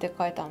がプチって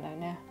書いたんだよ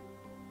ね。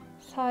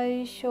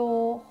最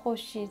小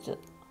星図、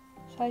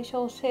最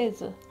小星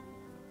図。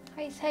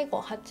はい、最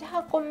後8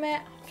箱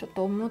目。ちょっ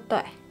と重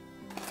たい。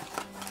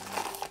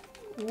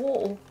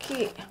大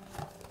きい。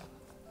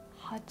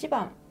8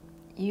番、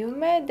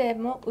夢で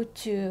も宇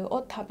宙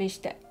を旅し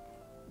て。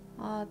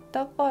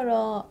だか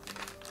ら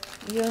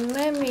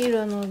夢見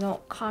るの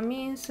の仮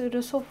眠す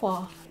るソフ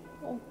ァー、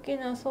大き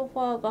なソフ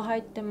ァーが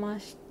入ってま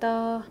し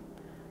た。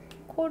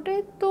こ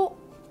れと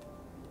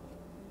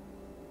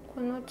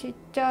このちっ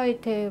ちゃい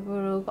テーブ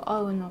ルが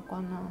合うのか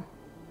な。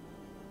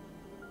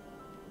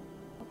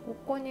こ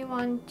こに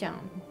ワンちゃん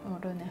乗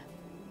るね。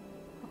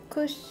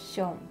クッシ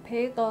ョン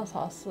ペガ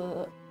サス。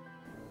あ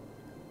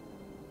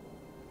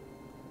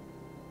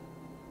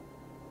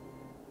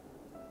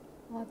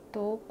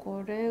と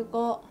これ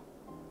が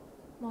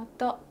ま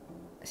た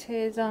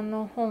星座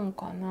の本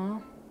か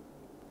な。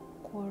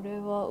これ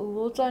は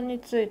魚座に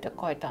ついて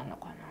書いてあるの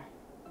かな。こ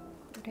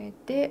れ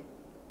で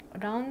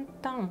ラン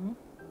タン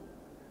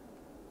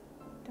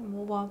で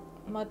も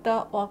ま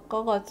た輪っ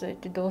かがつい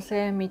て土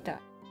星みたい。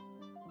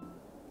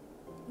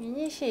ミ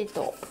ニシー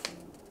ト、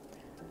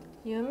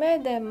夢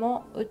で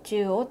も宇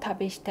宙を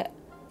旅して。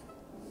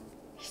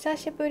久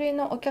しぶり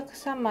のお客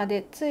様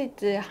でつい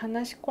つい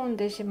話し込ん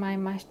でしまい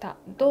ました。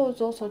どう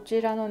ぞそ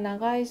ちらの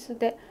長椅子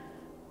で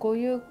ご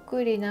ゆっ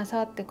くりな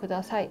さってく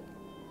ださい。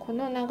こ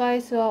の長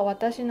椅子は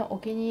私のお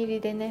気に入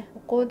りでね。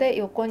ここで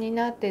横に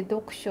なって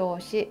読書を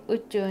し、宇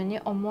宙に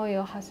思い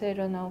を馳せ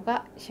るの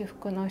が至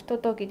福のひと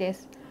ときで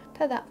す。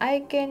ただ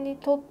愛犬に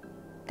とっ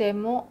て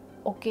も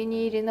お気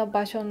に入りの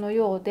場所の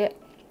ようで、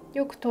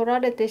よく取ら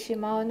れてし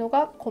まうの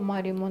が困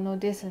りもの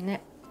です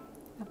ね。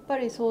やっぱ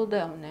りそうだ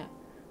よね。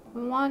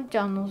ワンち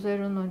ゃん乗せ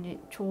るのに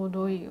ちょう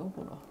どいいよ、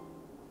ほら。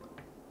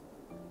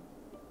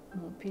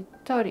もうぴっ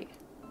たり。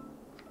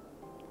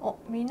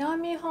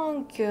南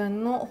半球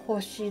の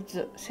星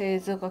図、星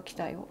図が来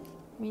たよ。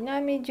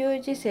南十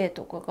字星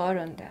とかがあ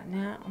るんだよ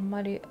ね。あん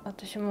まり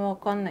私もわ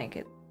かんない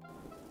けど。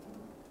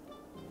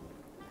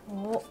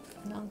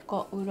なん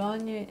か裏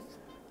に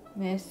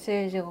メッ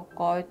セージが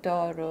書いて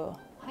ある。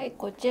はい、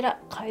こちら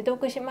解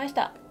読しまし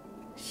た。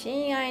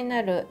親愛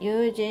なる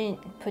友人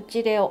プ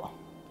チレオ。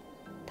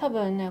多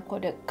分ね、こ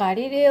れガ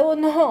リレオ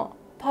の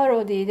パ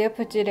ロディで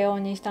プチレオ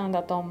にしたん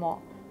だと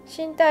思う。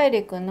新大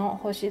陸の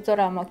星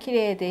空も綺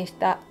麗でし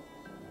た。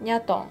ニ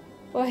ャトン。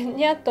これ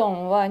ニャト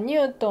ンはニ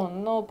ュート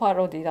ンのパ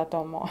ロディだと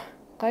思う。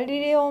ガリ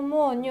レオ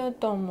もニュー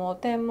トンも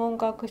天文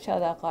学者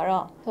だか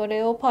ら、そ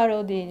れをパ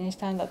ロディにし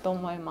たんだと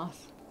思いま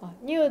す。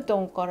ニュート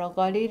ンから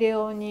ガリレ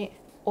オに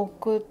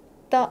送っ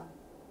た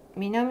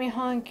南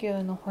半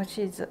球の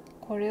星図、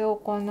これを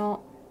こ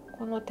の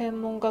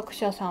天文学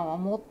者さんは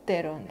持っ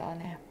てるんだ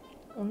ね。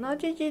同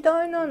じ時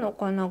代なの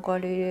かな、ガ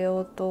リレ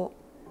オと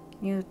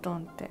ニュート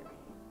ンって。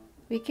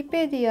ウィキ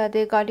ペディア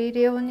でガリ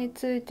レオに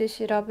ついて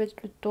調べ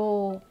る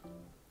と、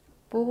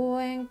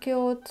望遠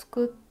鏡を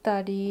作っ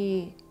た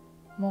り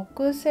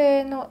木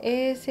星の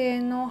衛星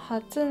の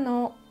初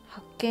の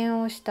発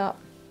見をした。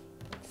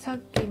さっ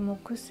き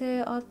木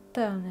星あっ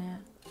たよ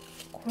ね。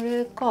こ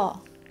れか。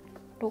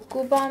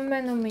6番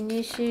目のミ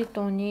ニシー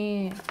ト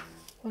に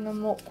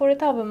これ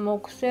多分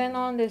木星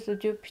なんです。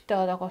ジュピ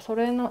ターだから、そ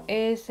れの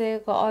衛星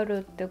がある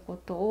ってこ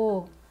と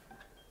を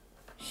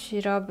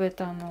調べ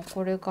たの。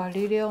これガ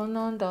リレオ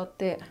なんだっ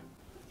て。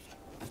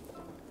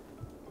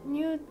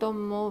ニュート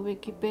ンもウィ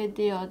キペ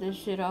ディアで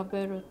調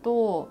べる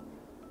と、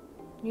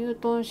ニュー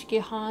トン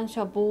式反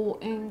射望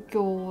遠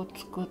鏡を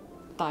作っ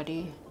た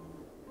り、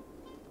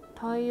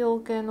太陽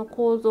系の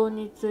構造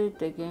につい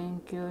て言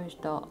及し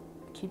た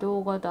軌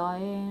道が楕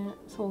円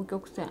双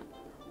曲線、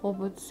放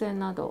物線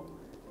など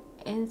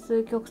円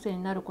数曲線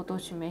になることを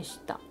示し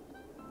た。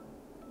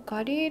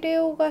ガリレ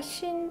オが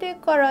死んで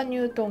からニ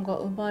ュートンが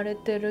生まれ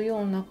てる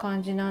ような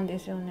感じなんで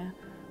すよね、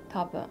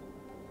多分。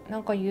な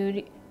んかユ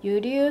リ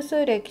ウ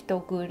ス暦と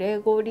グレ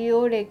ゴリ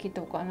オ暦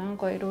とかなん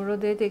かいろいろ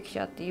出てきち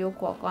ゃってよ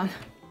くわかんない。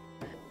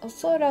お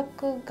そら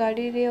くガ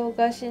リレオ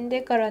が死ん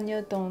でからニュ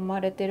ートン生ま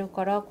れてる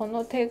から、こ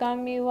の手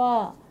紙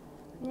は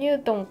ニュ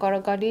ートンか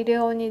らガリレ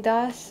オに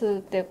出す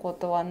ってこ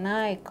とは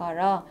ないか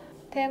ら、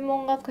天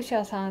文学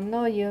者さん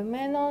の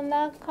夢の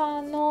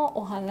中の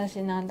お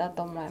話なんだ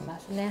と思いま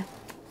すね。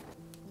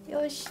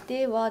よし、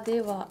では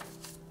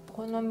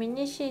このミ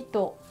ニシー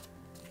ト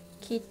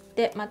切っ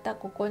てまた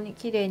ここに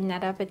きれいに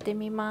並べて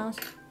みます。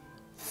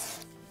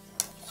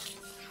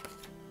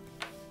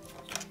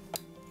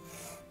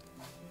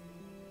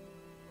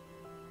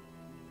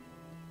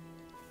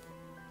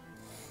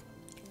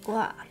う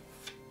わ、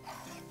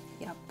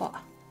やっ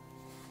ぱ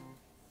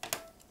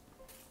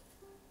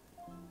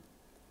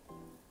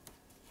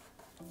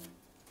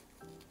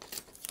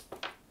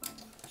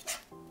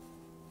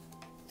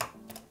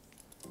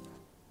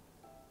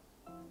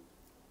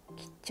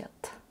切っちゃっ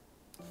た。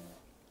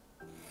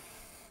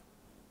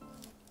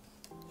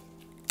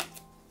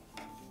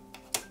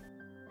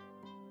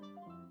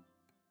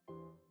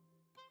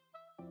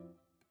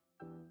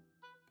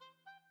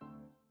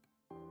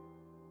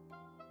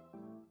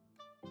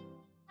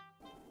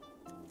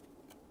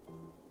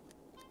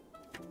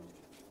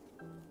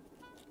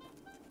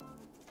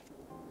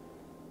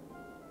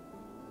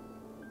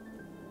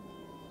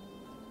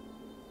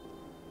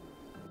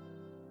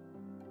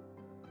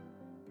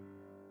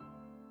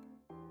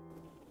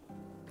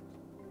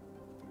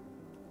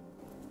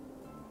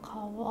か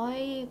わ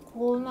いい、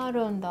こうな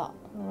るんだ。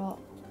ほら。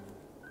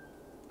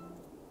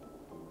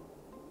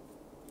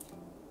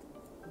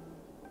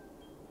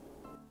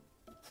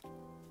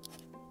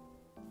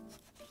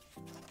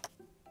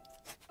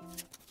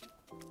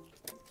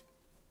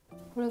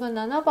これが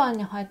7番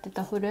に入って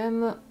たフレー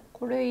ム。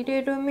これ入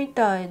れるみ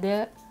たい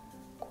で、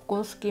こ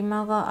こ隙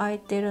間が空い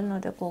てる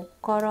ので、こっ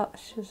から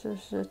シュス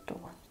スッと。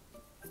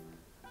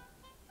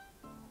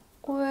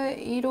こ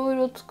れいろい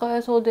ろ使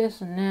えそうで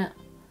すね。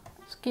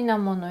好きな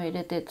もの入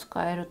れて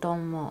使えると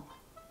思う。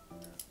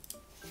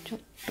ちょっ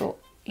と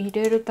入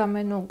れるた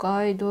めの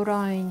ガイド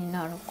ラインに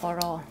なるか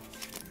ら、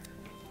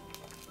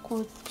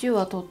こっち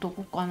は取っと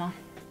こうかな。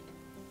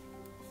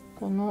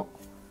この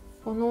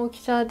大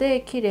きさ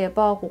で切れ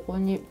ばここ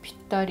にぴっ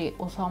たり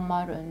収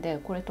まるんで、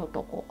これ取っ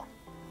とこ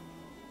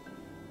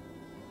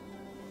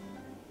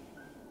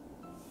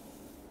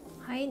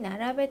う。はい、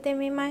並べて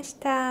みまし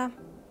た。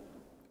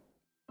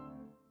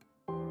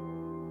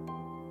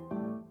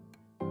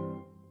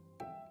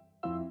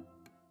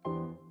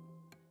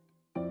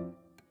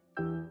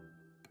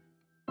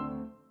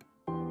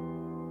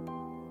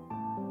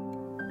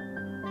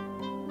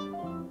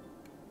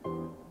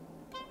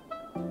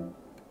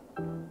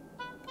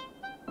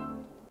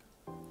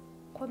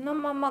この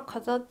まま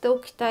飾ってお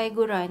きたい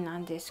ぐらいな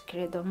んですけ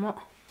れども、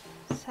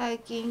最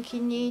近気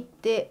に入っ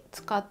て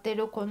使って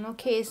るこの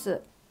ケー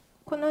ス、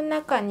この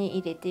中に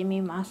入れて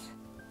みます。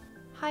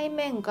背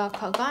面が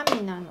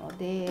鏡なの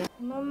で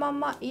このま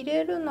ま入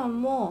れるの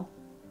も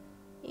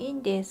いい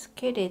んです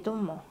けれど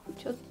も、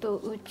ちょっと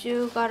宇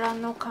宙柄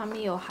の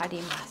紙を貼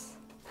ります。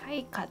は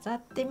い、飾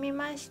ってみ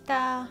まし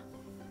た。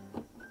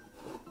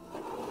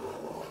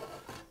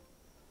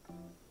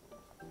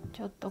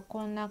ちょっと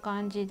こんな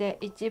感じで、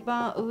一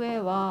番上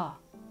は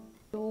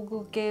道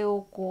具系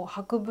をこう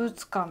博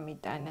物館み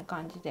たいな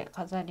感じで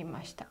飾り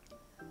ました。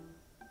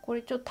こ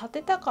れちょっと立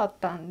てたかっ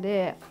たん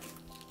で、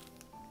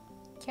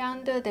キャ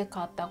ンドゥで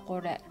買った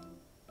こ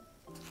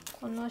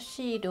の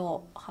シール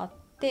を貼っ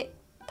て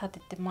立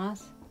ててま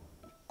す。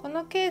こ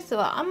のケース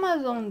は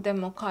Amazon で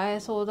も買え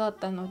そうだっ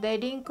たので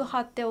リンク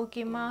貼ってお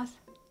きます。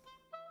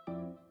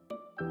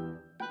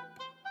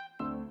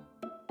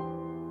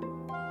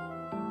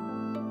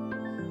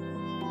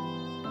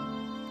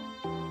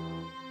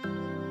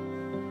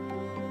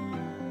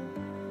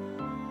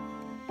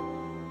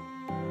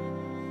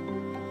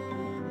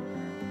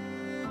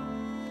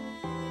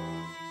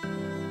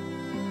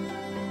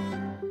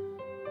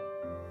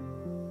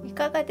い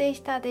かがで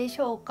したでし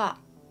ょうか。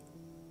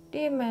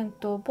リーメン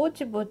トぼ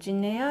ちぼち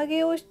値上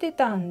げをして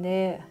たん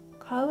で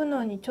買う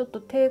のにちょっと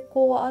抵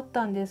抗はあっ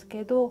たんです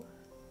けど、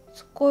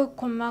すごい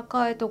細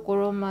かいとこ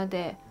ろま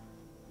で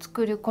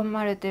作り込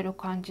まれてる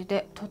感じ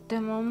でとって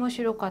も面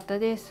白かった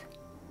です。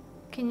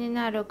気に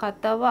なる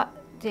方は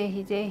ぜ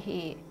ひぜ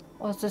ひ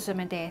おすす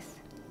めで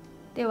す。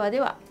では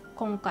では、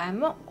今回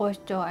もご視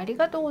聴あり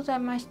がとうござい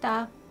まし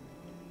た。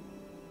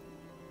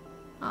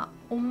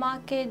お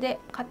まけで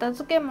片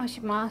付けも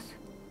します。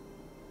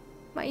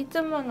い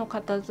つもの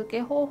片付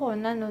け方法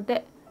なの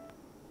で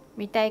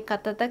見たい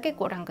方だけ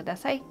ご覧くだ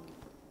さい。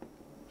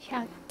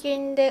100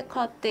均で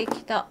買って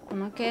きたこ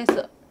のケー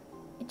ス、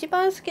一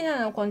番好きな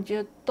のはこの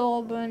10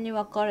等分に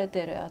分かれ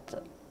てるや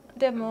つ。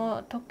で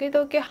も時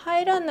々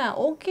入らない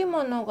大きい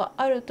ものが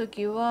ある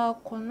時は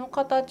この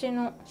形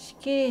の仕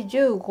切り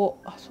15、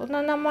そん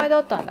な名前だ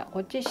ったんだ。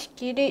こっち仕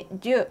切り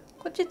10、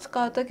こっち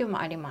使う時も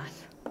ありま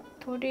す。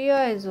とり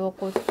あえずは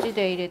こっち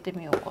で入れて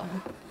みようかな。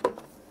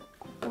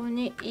ここ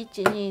に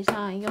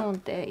1234っ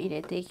て入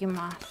れていき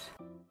ます。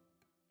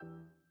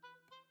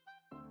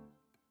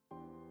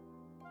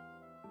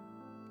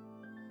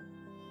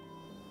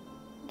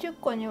10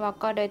個に分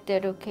かれて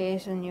るケー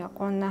スには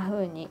こんな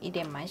風に入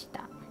れまし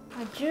た。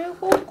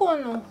15個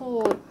の方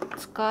を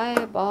使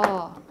え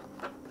ば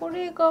こ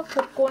れがこ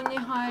こに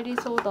入り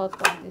そうだっ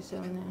たんです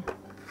よね。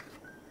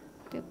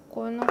で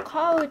この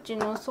カウチ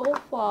のソファ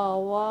ー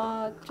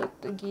はちょっ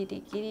とギ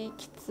リギリ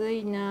きつ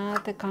いなー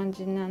って感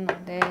じなの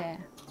で、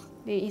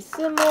椅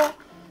子も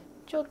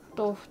ちょっ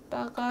と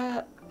蓋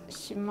が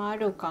閉ま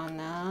るか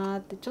なー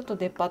ってちょっと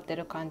出っ張って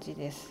る感じ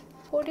です。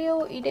これ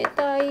を入れ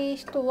たい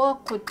人は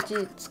こっち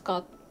使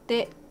っ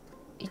て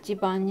1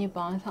番2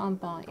番3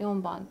番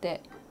4番っ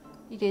て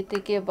入れて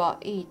いけば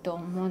いいと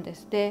思うんで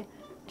す。で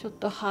ちょっ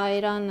と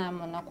入らない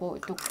ものはこうい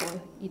うとこ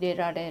入れ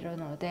られる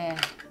ので、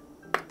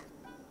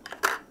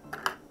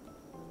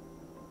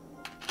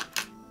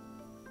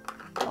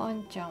ワ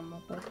ンちゃん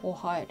もここ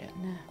入る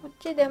ね。こっ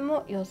ちで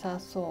も良さ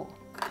そう。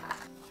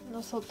こ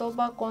の外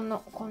箱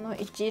のこの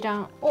一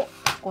覧をこ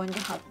こに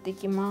貼って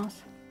きま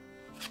す。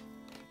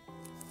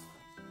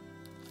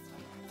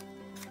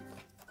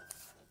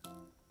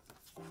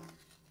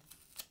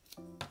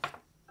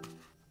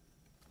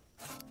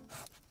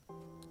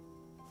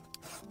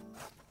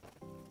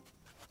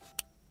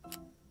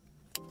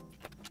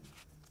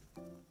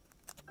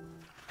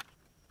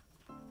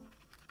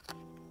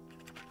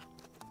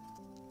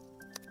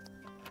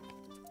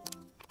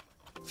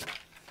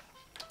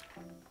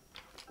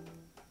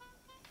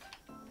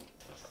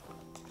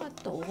あ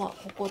とはこ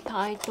こ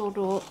タイト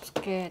ルをつ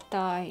け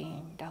たい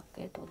んだ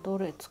けど、ど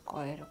れ使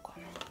えるか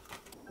な。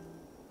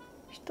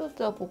一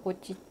つはここ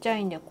ちっちゃ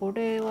いんでこ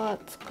れは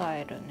使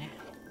えるね。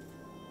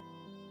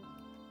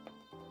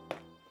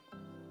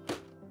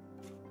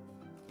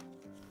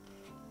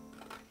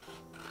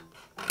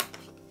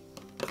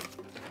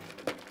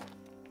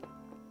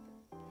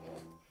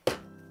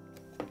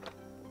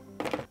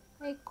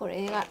はい、こ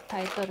れが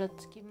タイトル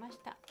つきまし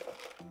た。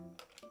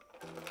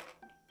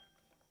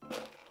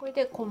これ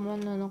で小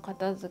物の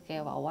片付け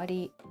は終わ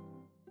り。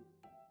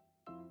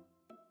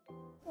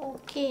大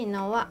きい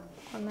のは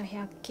この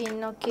100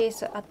均のケー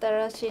ス、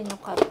新しいの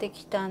買って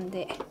きたん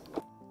でこ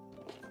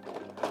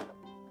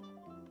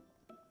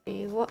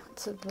れを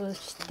潰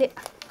して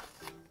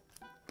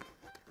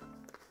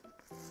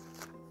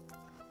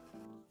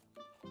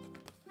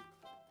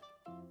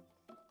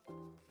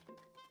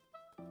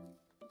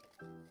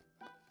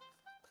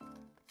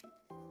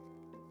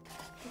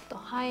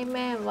背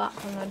面は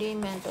このリー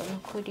メントの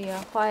クリア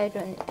ファイ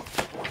ルに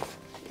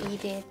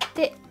入れ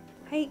て、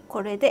はい、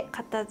これで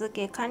片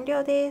付け完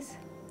了です。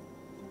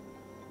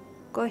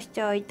ご視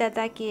聴いた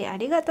だきあ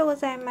りがとうご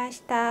ざいま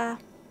した。